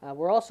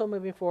 We're also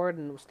moving forward,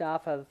 and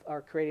staff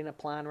are creating a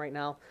plan right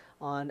now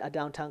on a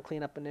downtown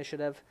cleanup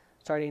initiative,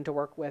 starting to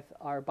work with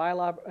our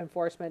bylaw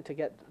enforcement to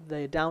get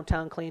the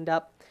downtown cleaned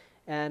up.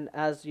 And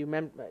as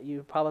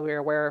you probably are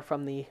aware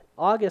from the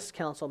August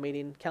council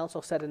meeting,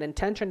 council set an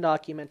intention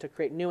document to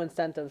create new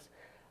incentives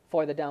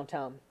for the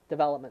downtown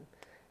development.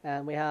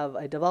 And we have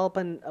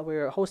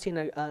we're hosting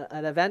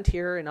an event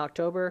here in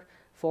October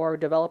for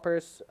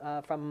developers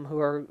who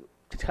are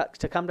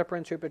to come to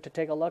Prince Rupert to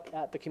take a look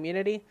at the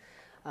community.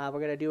 We're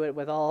going to do it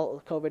with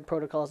all COVID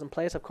protocols in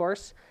place, of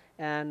course,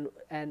 and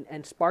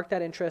spark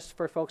that interest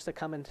for folks to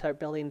come and start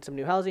building some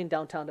new housing,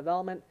 downtown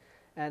development.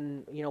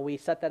 And, we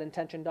set that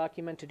intention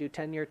document to do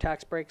 10-year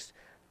tax breaks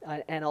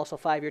and also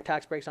 5-year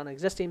tax breaks on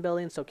existing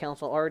buildings. So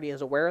council already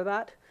is aware of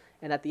that.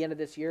 And at the end of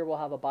this year, we'll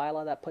have a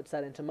bylaw that puts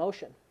that into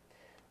motion.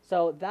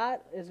 So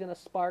that is going to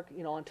spark,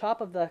 on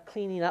top of the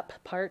cleaning up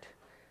part,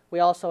 we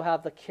also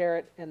have the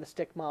carrot and the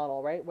stick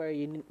model, right? Where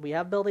we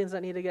have buildings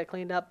that need to get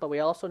cleaned up, but we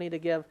also need to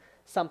give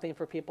something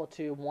for people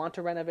to want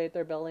to renovate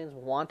their buildings,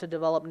 want to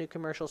develop new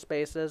commercial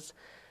spaces.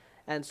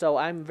 And so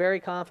I'm very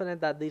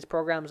confident that these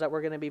programs that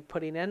we're going to be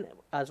putting in,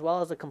 as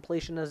well as the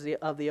completion of the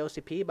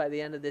OCP by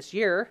the end of this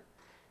year,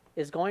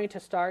 is going to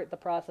start the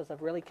process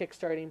of really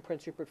kickstarting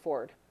Prince Rupert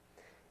forward.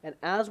 And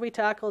as we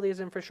tackle these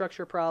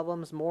infrastructure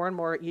problems more and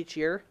more each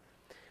year,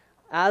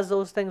 as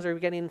those things are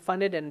getting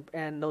funded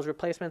and those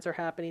replacements are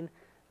happening,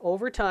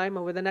 over time,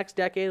 over the next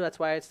decade, that's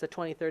why it's the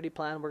 2030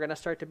 plan, we're going to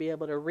start to be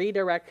able to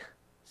redirect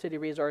city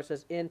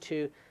resources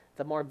into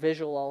the more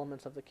visual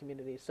elements of the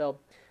community. So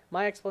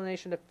my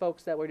explanation to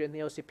folks that were doing the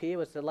OCP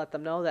was to let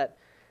them know that,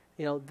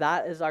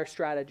 that is our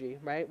strategy,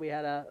 right? We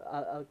had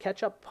a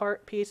catch-up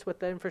piece with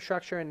the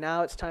infrastructure, and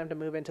now it's time to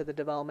move into the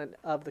development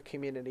of the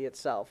community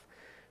itself.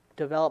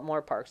 Develop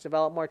more parks,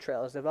 develop more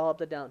trails, develop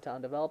the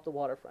downtown, develop the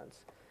waterfronts.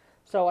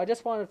 So I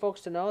just wanted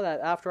folks to know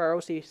that after our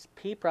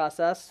OCP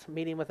process,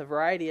 meeting with a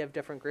variety of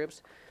different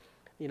groups,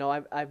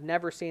 I've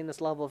never seen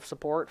this level of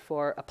support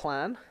for a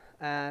plan.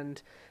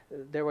 And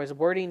there was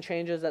wording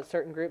changes that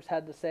certain groups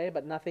had to say,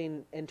 but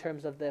nothing in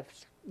terms of the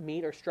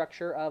meat or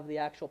structure of the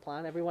actual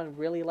plan. Everyone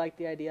really liked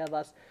the idea of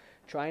us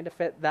trying to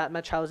fit that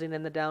much housing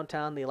in the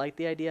downtown. They liked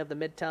the idea of the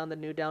midtown, the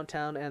new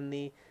downtown, and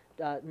the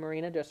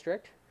Marina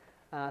District.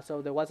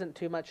 So there wasn't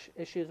too much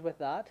issues with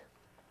that.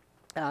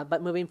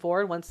 But moving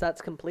forward, once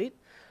that's complete,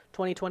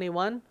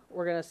 2021,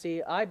 we're going to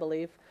see, I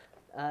believe,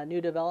 a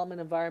new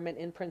development environment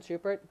in Prince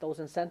Rupert. Those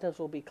incentives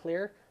will be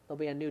clear. There'll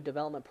be a new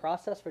development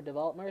process for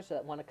developers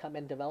that want to come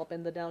and develop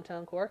in the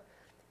downtown core,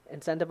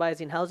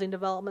 incentivizing housing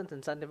development,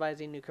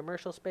 incentivizing new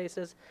commercial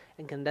spaces,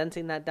 and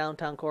condensing that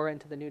downtown core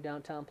into the new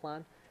downtown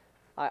plan.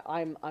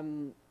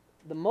 I'm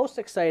the most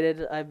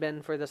excited I've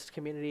been for this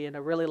community in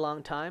a really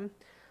long time.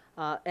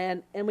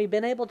 And we've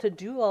been able to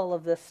do all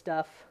of this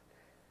stuff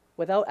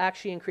without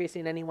actually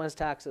increasing anyone's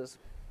taxes.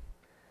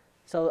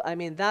 So,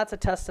 that's a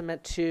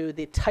testament to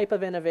the type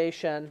of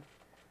innovation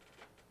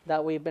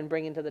that we've been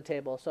bringing to the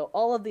table. So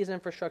all of these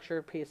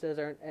infrastructure pieces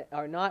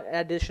are not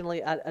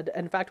additionally,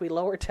 in fact, we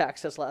lowered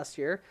taxes last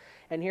year,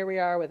 and here we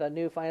are with a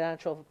new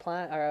financial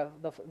plan, or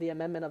the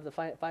amendment of the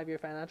 5-year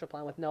financial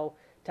plan with no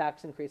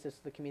tax increases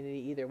to the community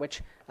either,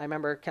 which I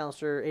remember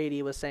Councillor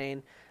Adey was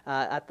saying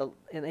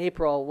in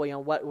April,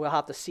 we'll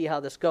have to see how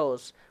this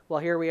goes. Well,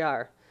 here we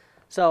are.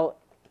 So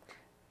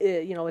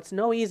you know, it's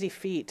no easy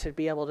feat to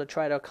be able to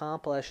try to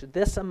accomplish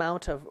this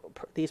amount of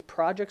these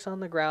projects on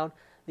the ground,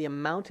 the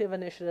amount of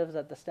initiatives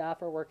that the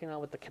staff are working on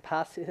with the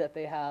capacity that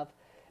they have,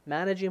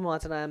 managing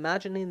once, and I'm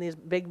imagining these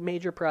big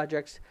major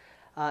projects,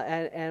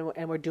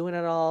 and we're doing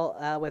it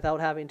all without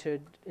having to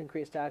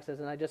increase taxes.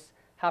 And I just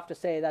have to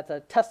say that's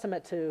a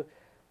testament to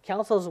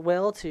council's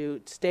will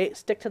to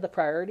stick to the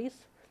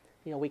priorities.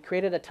 You know, we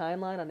created a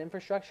timeline on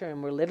infrastructure,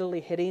 and we're literally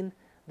hitting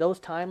those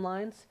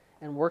timelines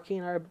and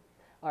working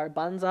our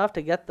buns off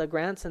to get the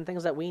grants and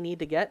things that we need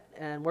to get,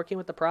 and working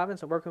with the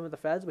province and working with the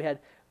feds. We had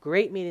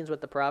great meetings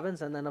with the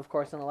province, and then of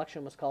course an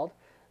election was called.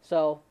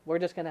 So we're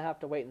just going to have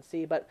to wait and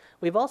see. But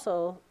we've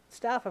also,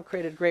 staff have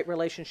created great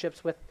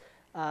relationships with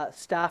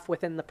staff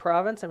within the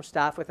province and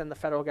staff within the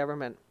federal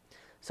government.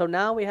 So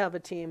now we have a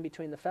team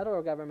between the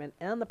federal government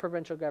and the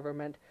provincial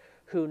government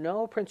who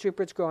know Prince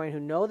Rupert's growing, who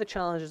know the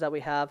challenges that we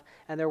have,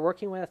 and they're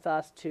working with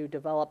us to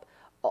develop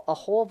a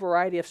whole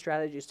variety of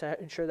strategies to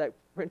ensure that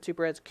Prince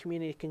Rupert's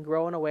community can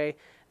grow in a way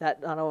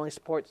that not only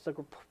supports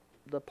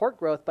the port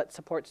growth, but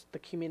supports the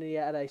community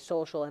at a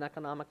social and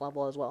economic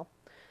level as well.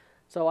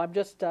 So I'm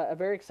just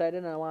very excited,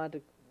 and I wanted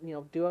to, you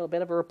know, do a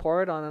bit of a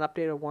report on an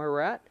update of where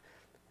we're at.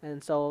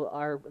 And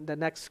so the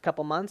next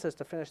couple months is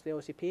to finish the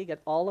OCP,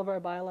 get all of our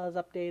bylaws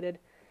updated,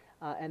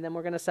 and then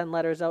we're going to send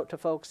letters out to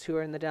folks who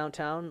are in the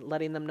downtown,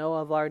 letting them know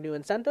of our new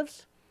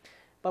incentives.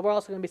 But we're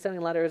also going to be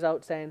sending letters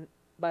out saying,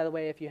 by the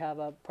way, if you have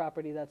a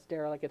property that's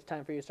derelict, it's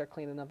time for you to start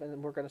cleaning up,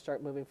 and we're going to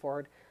start moving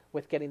forward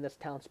with getting this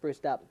town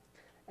spruced up.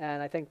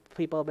 And I think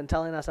people have been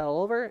telling us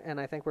all over,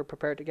 and I think we're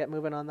prepared to get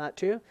moving on that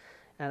too.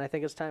 And I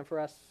think it's time for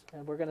us,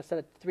 and we're going to set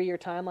a 3-year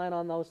timeline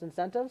on those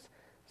incentives.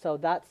 So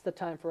that's the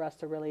time for us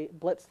to really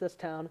blitz this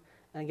town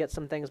and get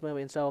some things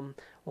moving. So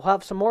we'll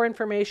have some more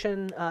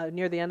information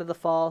near the end of the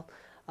fall,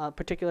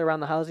 particularly around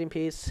the housing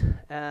piece.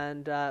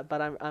 And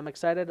but I'm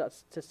excited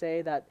to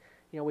say that,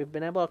 you know, we've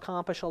been able to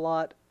accomplish a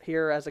lot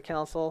here as a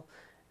council,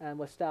 and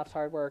with staff's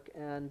hard work.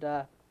 And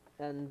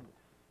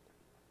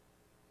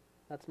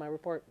that's my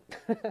report.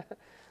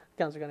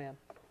 Councillor Cunningham.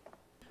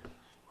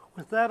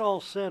 With that all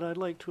said, I'd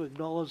like to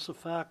acknowledge the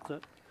fact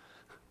that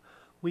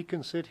we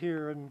can sit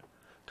here and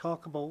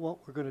talk about what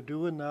we're going to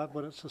do in that,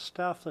 but it's the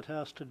staff that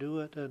has to do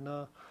it, and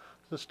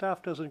the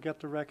staff doesn't get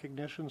the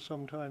recognition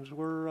sometimes.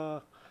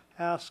 We're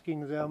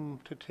asking them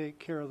to take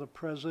care of the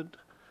present,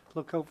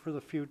 look out for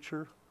the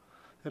future,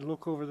 and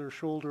look over their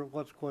shoulder at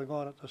what's going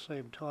on at the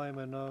same time.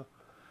 And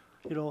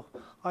you know,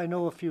 I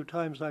know a few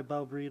times I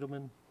browbeat them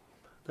and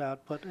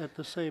that, but at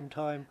the same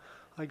time,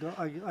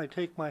 I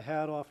take my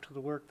hat off to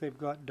the work they've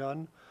got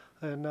done,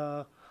 and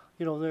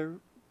you know,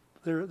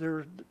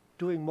 they're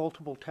doing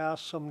multiple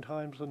tasks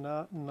sometimes and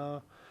that,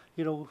 and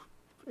you know,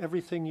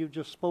 everything you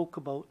just spoke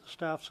about, the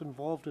staff's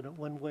involved in it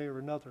one way or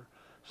another.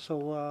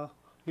 So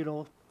you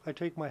know, I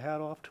take my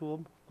hat off to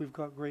them. We've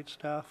got great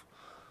staff,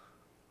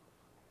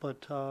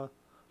 but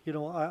you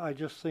know, I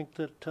just think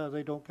that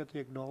they don't get the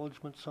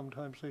acknowledgement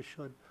sometimes they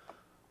should.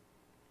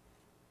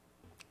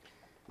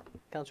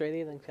 Councillor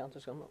Ailey, then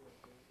Councillor Scumbo.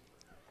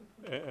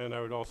 And I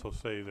would also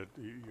say that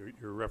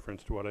your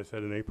reference to what I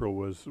said in April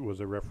was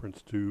a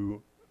reference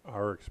to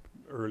our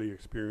early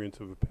experience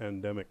of a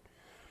pandemic.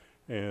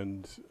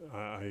 And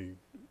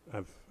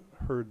I've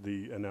heard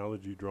the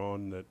analogy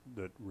drawn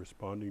that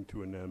responding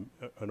to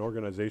an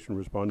organization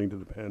responding to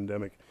the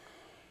pandemic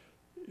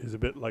is a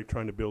bit like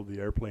trying to build the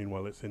airplane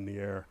while it's in the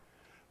air.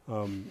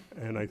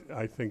 And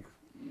I think,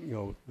 you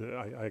know,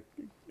 I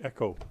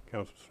echo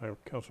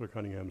Councillor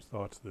Cunningham's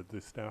thoughts that the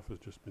staff has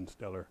just been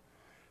stellar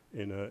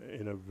in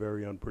a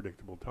very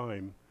unpredictable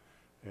time.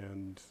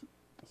 And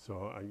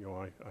so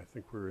I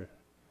think we're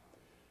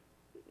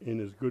in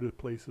as good a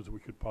place as we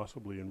could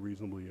possibly and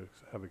reasonably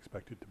have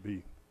expected to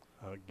be,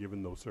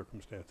 given those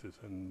circumstances,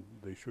 and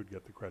they should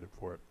get the credit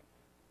for it.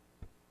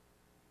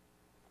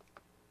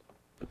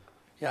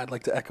 Yeah, I'd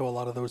like to echo a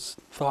lot of those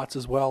thoughts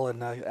as well,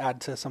 and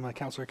add to some of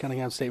Councillor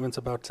Cunningham's statements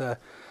about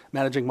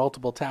managing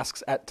multiple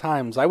tasks at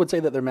times. I would say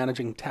that they're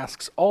managing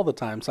tasks all the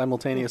time,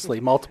 simultaneously,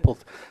 multiple.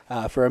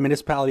 For a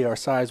municipality our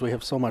size, we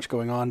have so much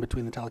going on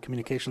between the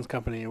telecommunications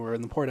company, we're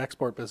in the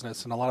port-export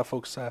business, and a lot of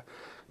folks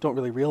don't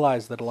really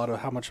realize that a lot of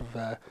how much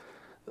of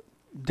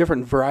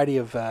different variety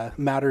of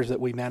matters that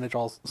we manage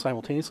all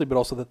simultaneously, but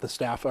also that the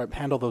staff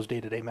handle those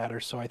day-to-day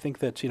matters. So I think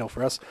that, you know,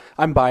 for us,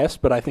 I'm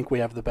biased, but I think we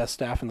have the best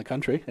staff in the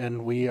country,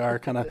 and we are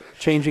kind of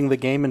changing the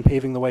game and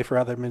paving the way for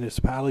other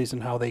municipalities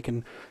and how they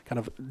can kind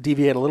of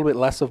deviate a little bit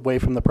less away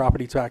from the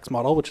property tax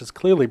model, which is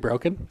clearly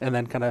broken, and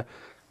then kind of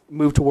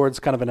move towards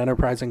kind of an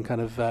enterprising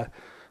kind of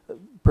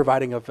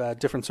providing of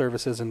different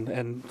services and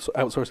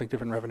outsourcing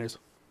different revenues.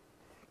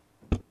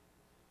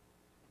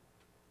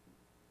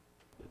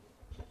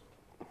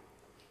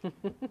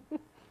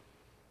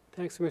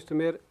 Thanks, Mr.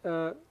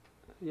 Mayor.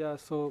 Yeah,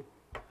 so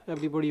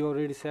everybody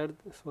already said,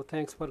 so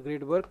thanks for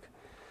great work.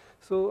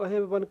 So I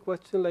have one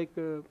question, like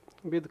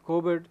with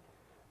COVID,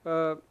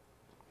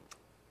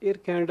 Air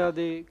Canada,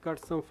 they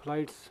cut some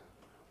flights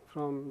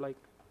from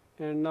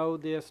and now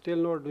they are still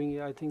not doing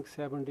it, I think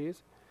 7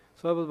 days.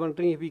 So I was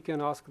wondering if we can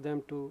ask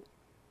them to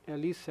at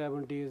least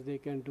 7 days they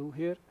can do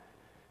here.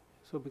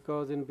 So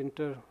because in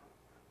winter,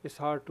 it's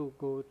hard to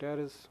go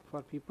terrace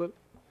for people.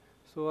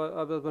 So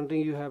I was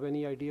wondering, you have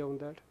any idea on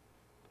that?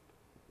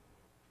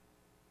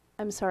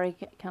 I'm sorry,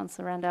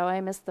 Councillor Randau,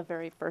 I missed the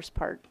very first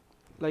part.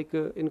 Like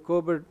in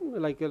COVID,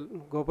 like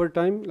COVID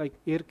time, like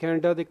Air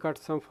Canada, they cut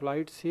some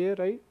flights here,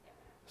 right?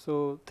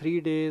 So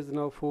 3 days,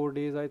 now 4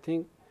 days, I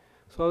think.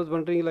 So I was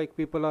wondering, like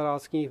people are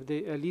asking if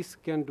they at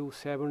least can do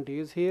 7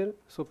 days here,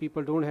 so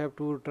people don't have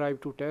to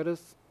drive to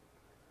terrace.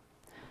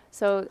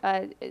 So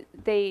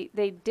they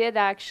did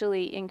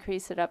actually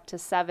increase it up to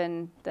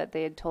 7 that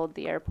they had told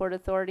the airport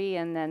authority,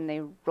 and then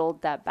they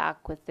rolled that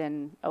back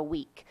within a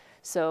week.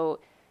 So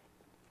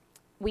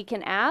we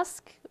can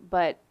ask,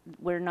 but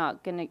we're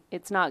not gonna.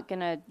 It's not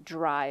gonna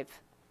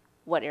drive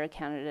what Air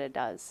Canada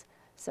does.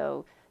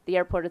 So the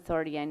airport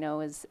authority, I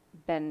know, has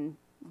been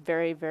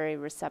very, very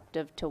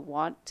receptive to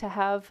want to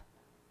have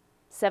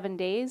 7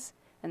 days,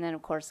 and then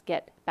of course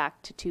get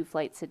back to 2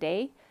 flights a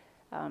day,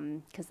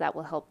 because that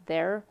will help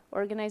their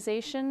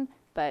organization.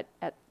 But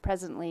at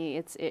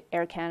presently,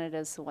 Air Canada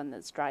is the one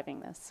that's driving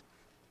this.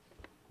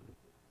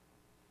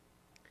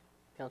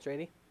 Councillor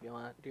Ady, you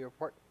want to do your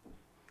report?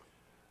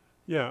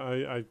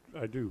 Yeah,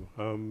 I do.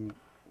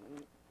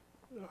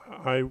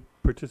 I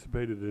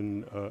participated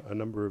in a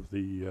number of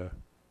the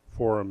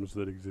forums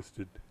that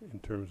existed in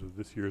terms of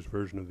this year's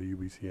version of the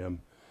UBCM,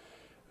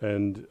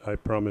 and I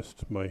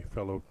promised my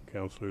fellow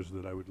councillors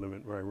that I would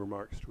limit my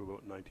remarks to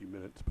about 90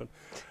 minutes, but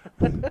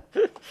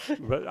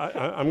but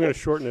I'm going to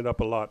shorten it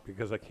up a lot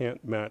because I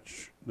can't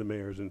match the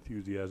mayor's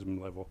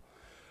enthusiasm level.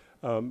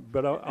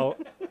 But I'll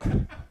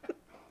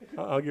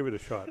give it a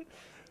shot.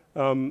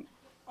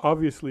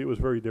 Obviously, it was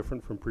very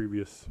different from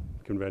previous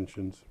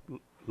conventions.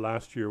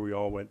 Last year, we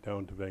all went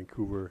down to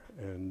Vancouver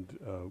and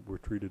were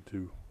treated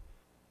to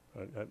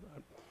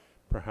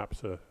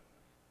perhaps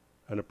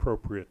an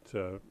appropriate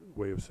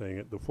way of saying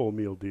it, the full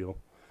meal deal.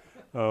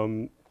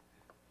 And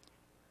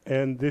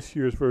this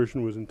year's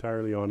version was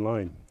entirely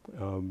online.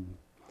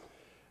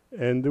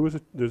 And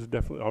there's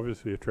definitely,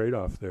 obviously, a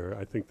trade-off there.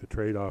 I think the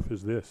trade-off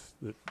is this,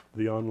 that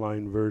the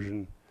online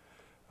version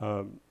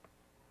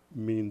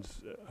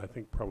means, I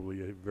think,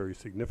 probably a very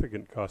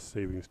significant cost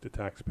savings to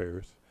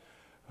taxpayers.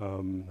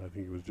 I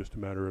think it was just a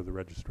matter of the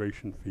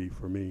registration fee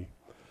for me.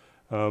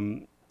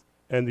 And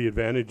the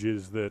advantage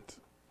is that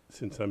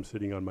since I'm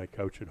sitting on my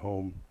couch at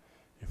home,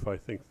 if I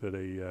think that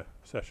a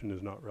session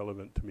is not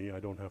relevant to me, I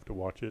don't have to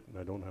watch it and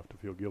I don't have to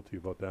feel guilty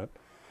about that.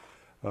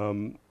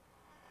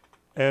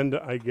 And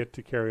I get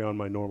to carry on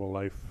my normal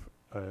life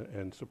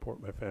and support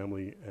my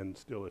family and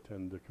still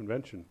attend the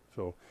convention.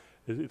 So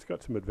it's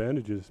got some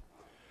advantages.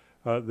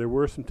 There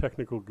were some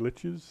technical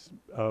glitches,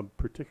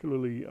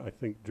 particularly, I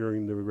think,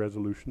 during the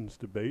resolutions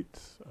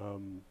debates,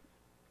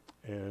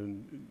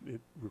 and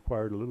it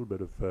required a little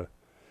bit of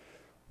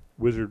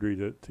wizardry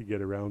to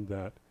get around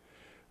that.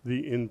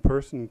 The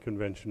in-person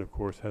convention, of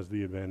course, has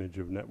the advantage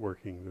of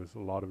networking. There's a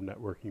lot of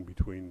networking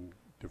between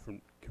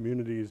different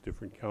communities,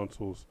 different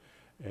councils,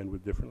 and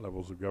with different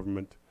levels of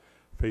government,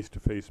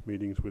 face-to-face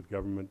meetings with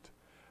government.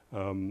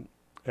 And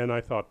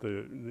I thought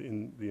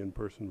in the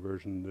in-person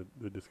version,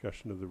 the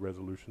discussion of the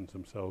resolutions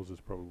themselves is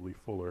probably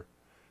fuller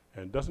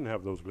and doesn't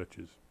have those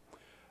glitches.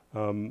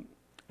 And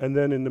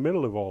then in the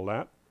middle of all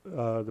that,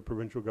 the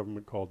provincial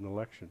government called an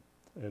election.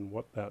 And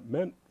what that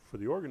meant for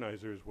the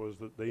organizers was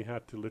that they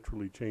had to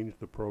literally change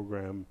the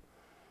program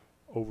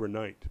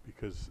overnight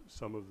because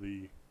some of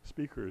the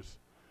speakers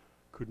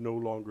could no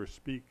longer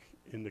speak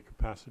in the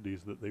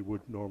capacities that they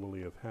would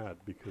normally have had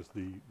because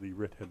the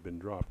writ had been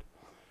dropped.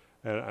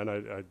 And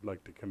I'd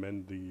like to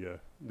commend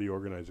the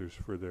organizers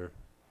for their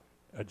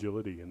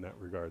agility in that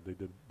regard. They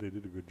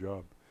did a good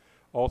job.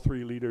 All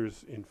 3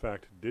 leaders, in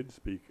fact, did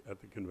speak at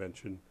the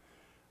convention,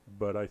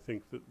 but I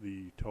think that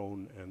the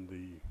tone and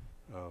the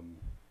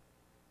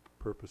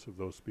purpose of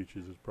those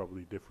speeches is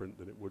probably different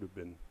than it would have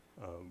been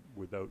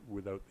without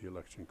the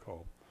election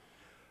call.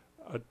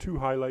 2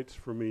 highlights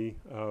for me.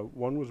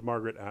 One was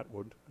Margaret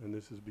Atwood, and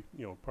this is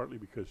partly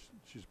because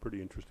she's a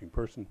pretty interesting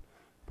person,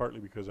 partly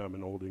because I'm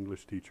an old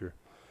English teacher.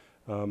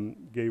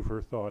 Gave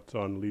her thoughts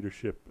on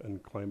leadership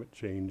and climate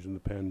change and the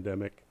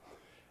pandemic.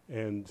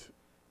 And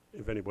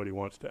if anybody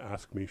wants to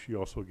ask me, she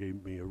also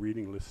gave me a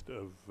reading list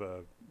of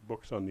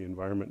books on the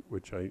environment,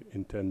 which I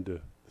intend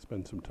to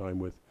spend some time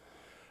with.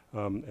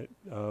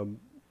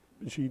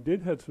 She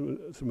did have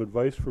some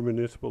advice for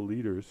municipal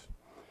leaders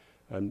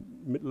and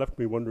left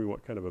me wondering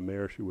what kind of a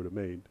mayor she would have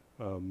made.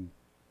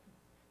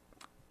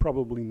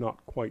 Probably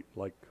not quite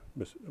like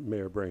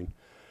Mayor Brain.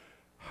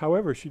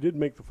 However, she did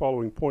make the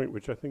following point,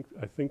 which I think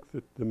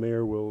that the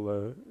mayor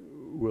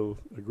will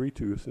agree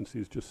to, since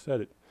he's just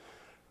said it,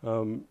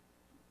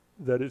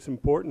 that it's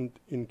important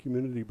in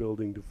community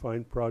building to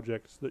find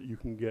projects that you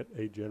can get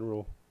a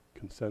general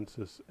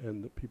consensus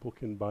and that people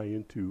can buy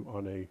into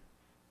on a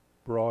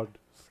broad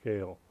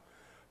scale.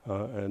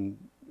 And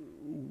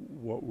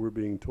what we're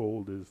being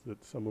told is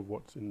that some of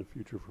what's in the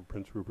future for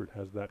Prince Rupert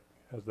has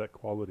that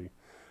quality.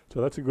 So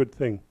that's a good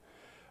thing.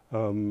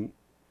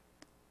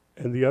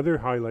 And the other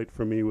highlight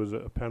for me was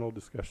a panel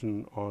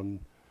discussion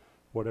on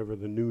whatever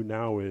the new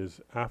now is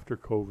after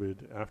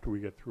COVID, after we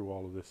get through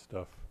all of this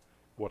stuff,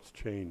 what's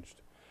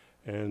changed.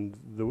 And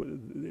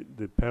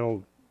the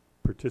panel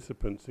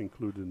participants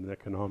included an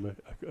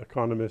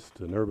economist,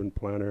 an urban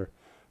planner,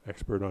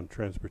 expert on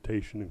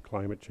transportation and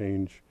climate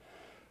change,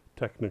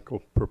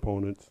 technical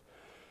proponents.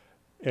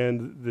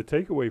 And the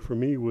takeaway for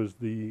me was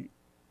the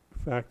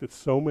fact that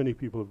so many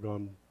people have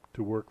gone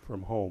to work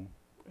from home,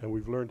 and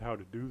we've learned how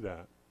to do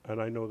that.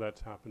 And I know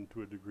that's happened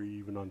to a degree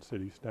even on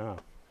city staff.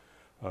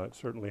 It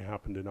certainly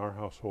happened in our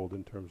household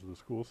in terms of the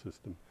school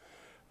system.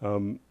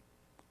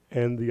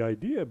 And the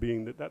idea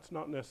being that that's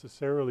not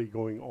necessarily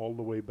going all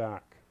the way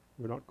back.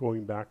 We're not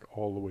going back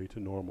all the way to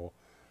normal.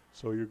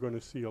 So you're going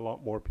to see a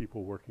lot more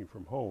people working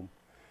from home.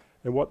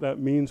 And what that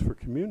means for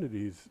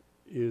communities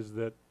is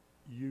that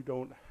you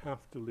don't have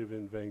to live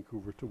in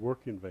Vancouver to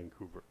work in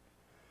Vancouver.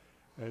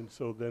 And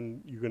so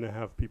then you're going to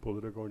have people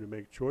that are going to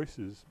make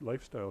choices,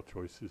 lifestyle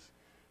choices,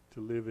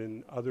 to live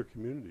in other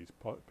communities,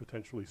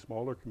 potentially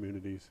smaller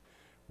communities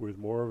with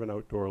more of an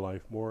outdoor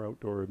life, more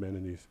outdoor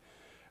amenities.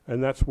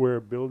 And that's where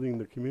building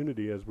the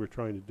community, as we're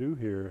trying to do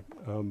here,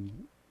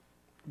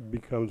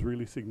 becomes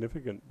really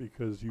significant,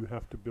 because you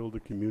have to build a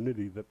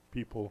community that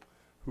people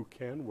who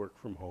can work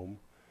from home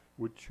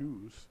would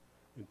choose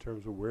in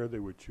terms of where they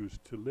would choose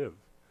to live.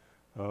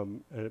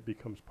 And it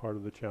becomes part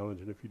of the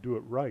challenge. And if you do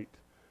it right,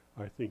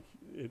 I think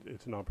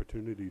it's an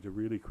opportunity to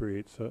really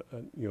create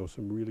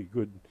some really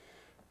good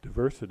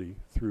diversity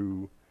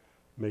through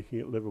making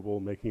it livable,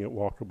 making it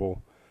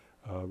walkable,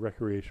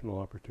 recreational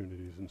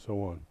opportunities, and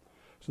so on.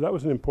 So that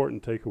was an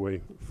important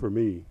takeaway for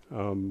me.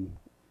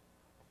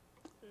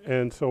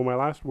 And so my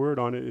last word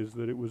on it is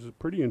that it was a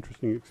pretty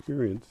interesting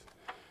experience,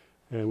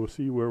 and we'll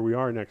see where we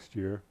are next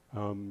year.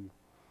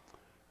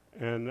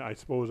 And I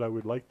suppose I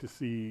would like to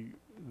see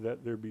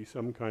that there be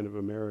some kind of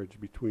a marriage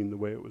between the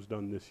way it was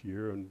done this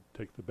year, and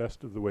take the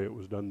best of the way it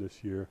was done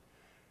this year,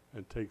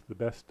 and take the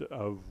best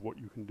of what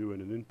you can do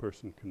in an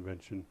in-person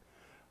convention,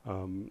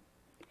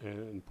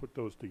 and put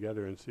those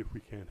together and see if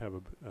we can't have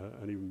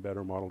an even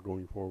better model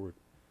going forward.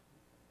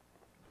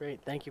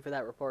 Great, thank you for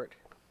that report.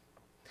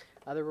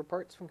 Other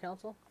reports from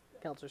council?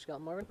 Councillor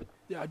Scott Morgan?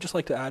 Yeah, I'd just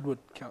like to add what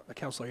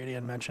Councillor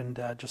Adian mentioned,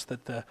 just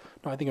that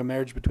I think a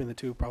marriage between the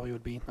two probably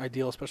would be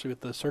ideal, especially with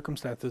the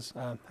circumstances.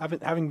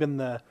 Having been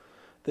the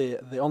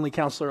only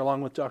councillor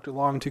along with Dr.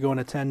 Long to go and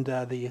attend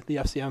the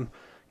FCM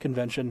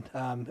convention,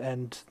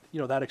 and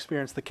that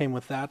experience that came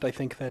with that, I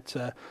think that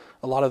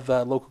a lot of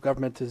local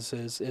government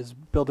is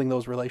building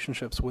those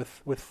relationships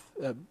with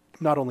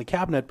not only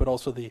cabinet but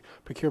also the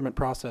procurement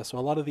process. So a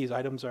lot of these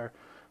items are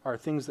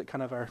things that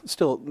kind of are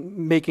still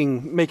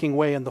making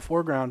way in the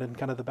foreground and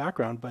kind of the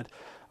background, but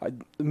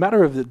the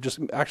matter of just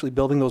actually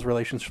building those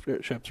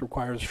relationships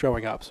requires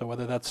showing up. So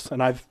whether that's,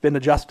 and I've been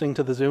adjusting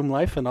to the Zoom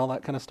life and all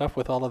that kind of stuff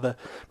with all of the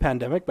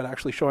pandemic, but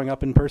actually showing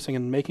up in person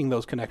and making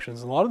those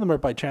connections. And a lot of them are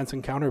by chance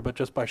encounter, but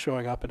just by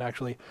showing up and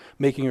actually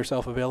making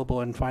yourself available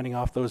and finding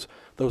off those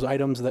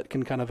items that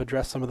can kind of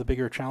address some of the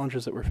bigger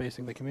challenges that we're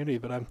facing in the community.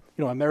 But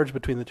a marriage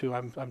between the two,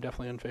 I'm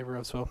definitely in favor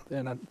of. So,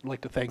 and I'd like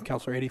to thank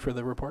Councillor Ady for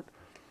the report.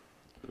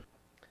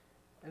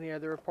 Any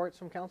other reports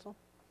from council?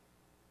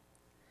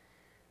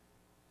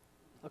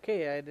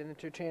 Okay, I'd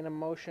entertain a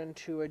motion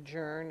to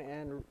adjourn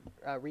and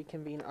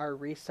reconvene our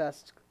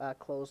recessed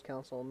closed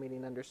council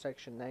meeting under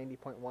section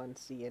 90.1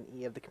 C and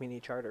E of the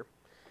community charter.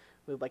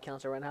 Moved by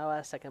Councillor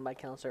Renhowa, second by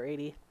Councillor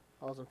Ady.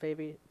 All those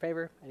in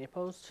favor? Any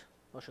opposed?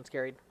 Motion's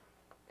carried.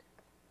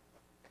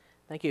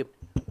 Thank you.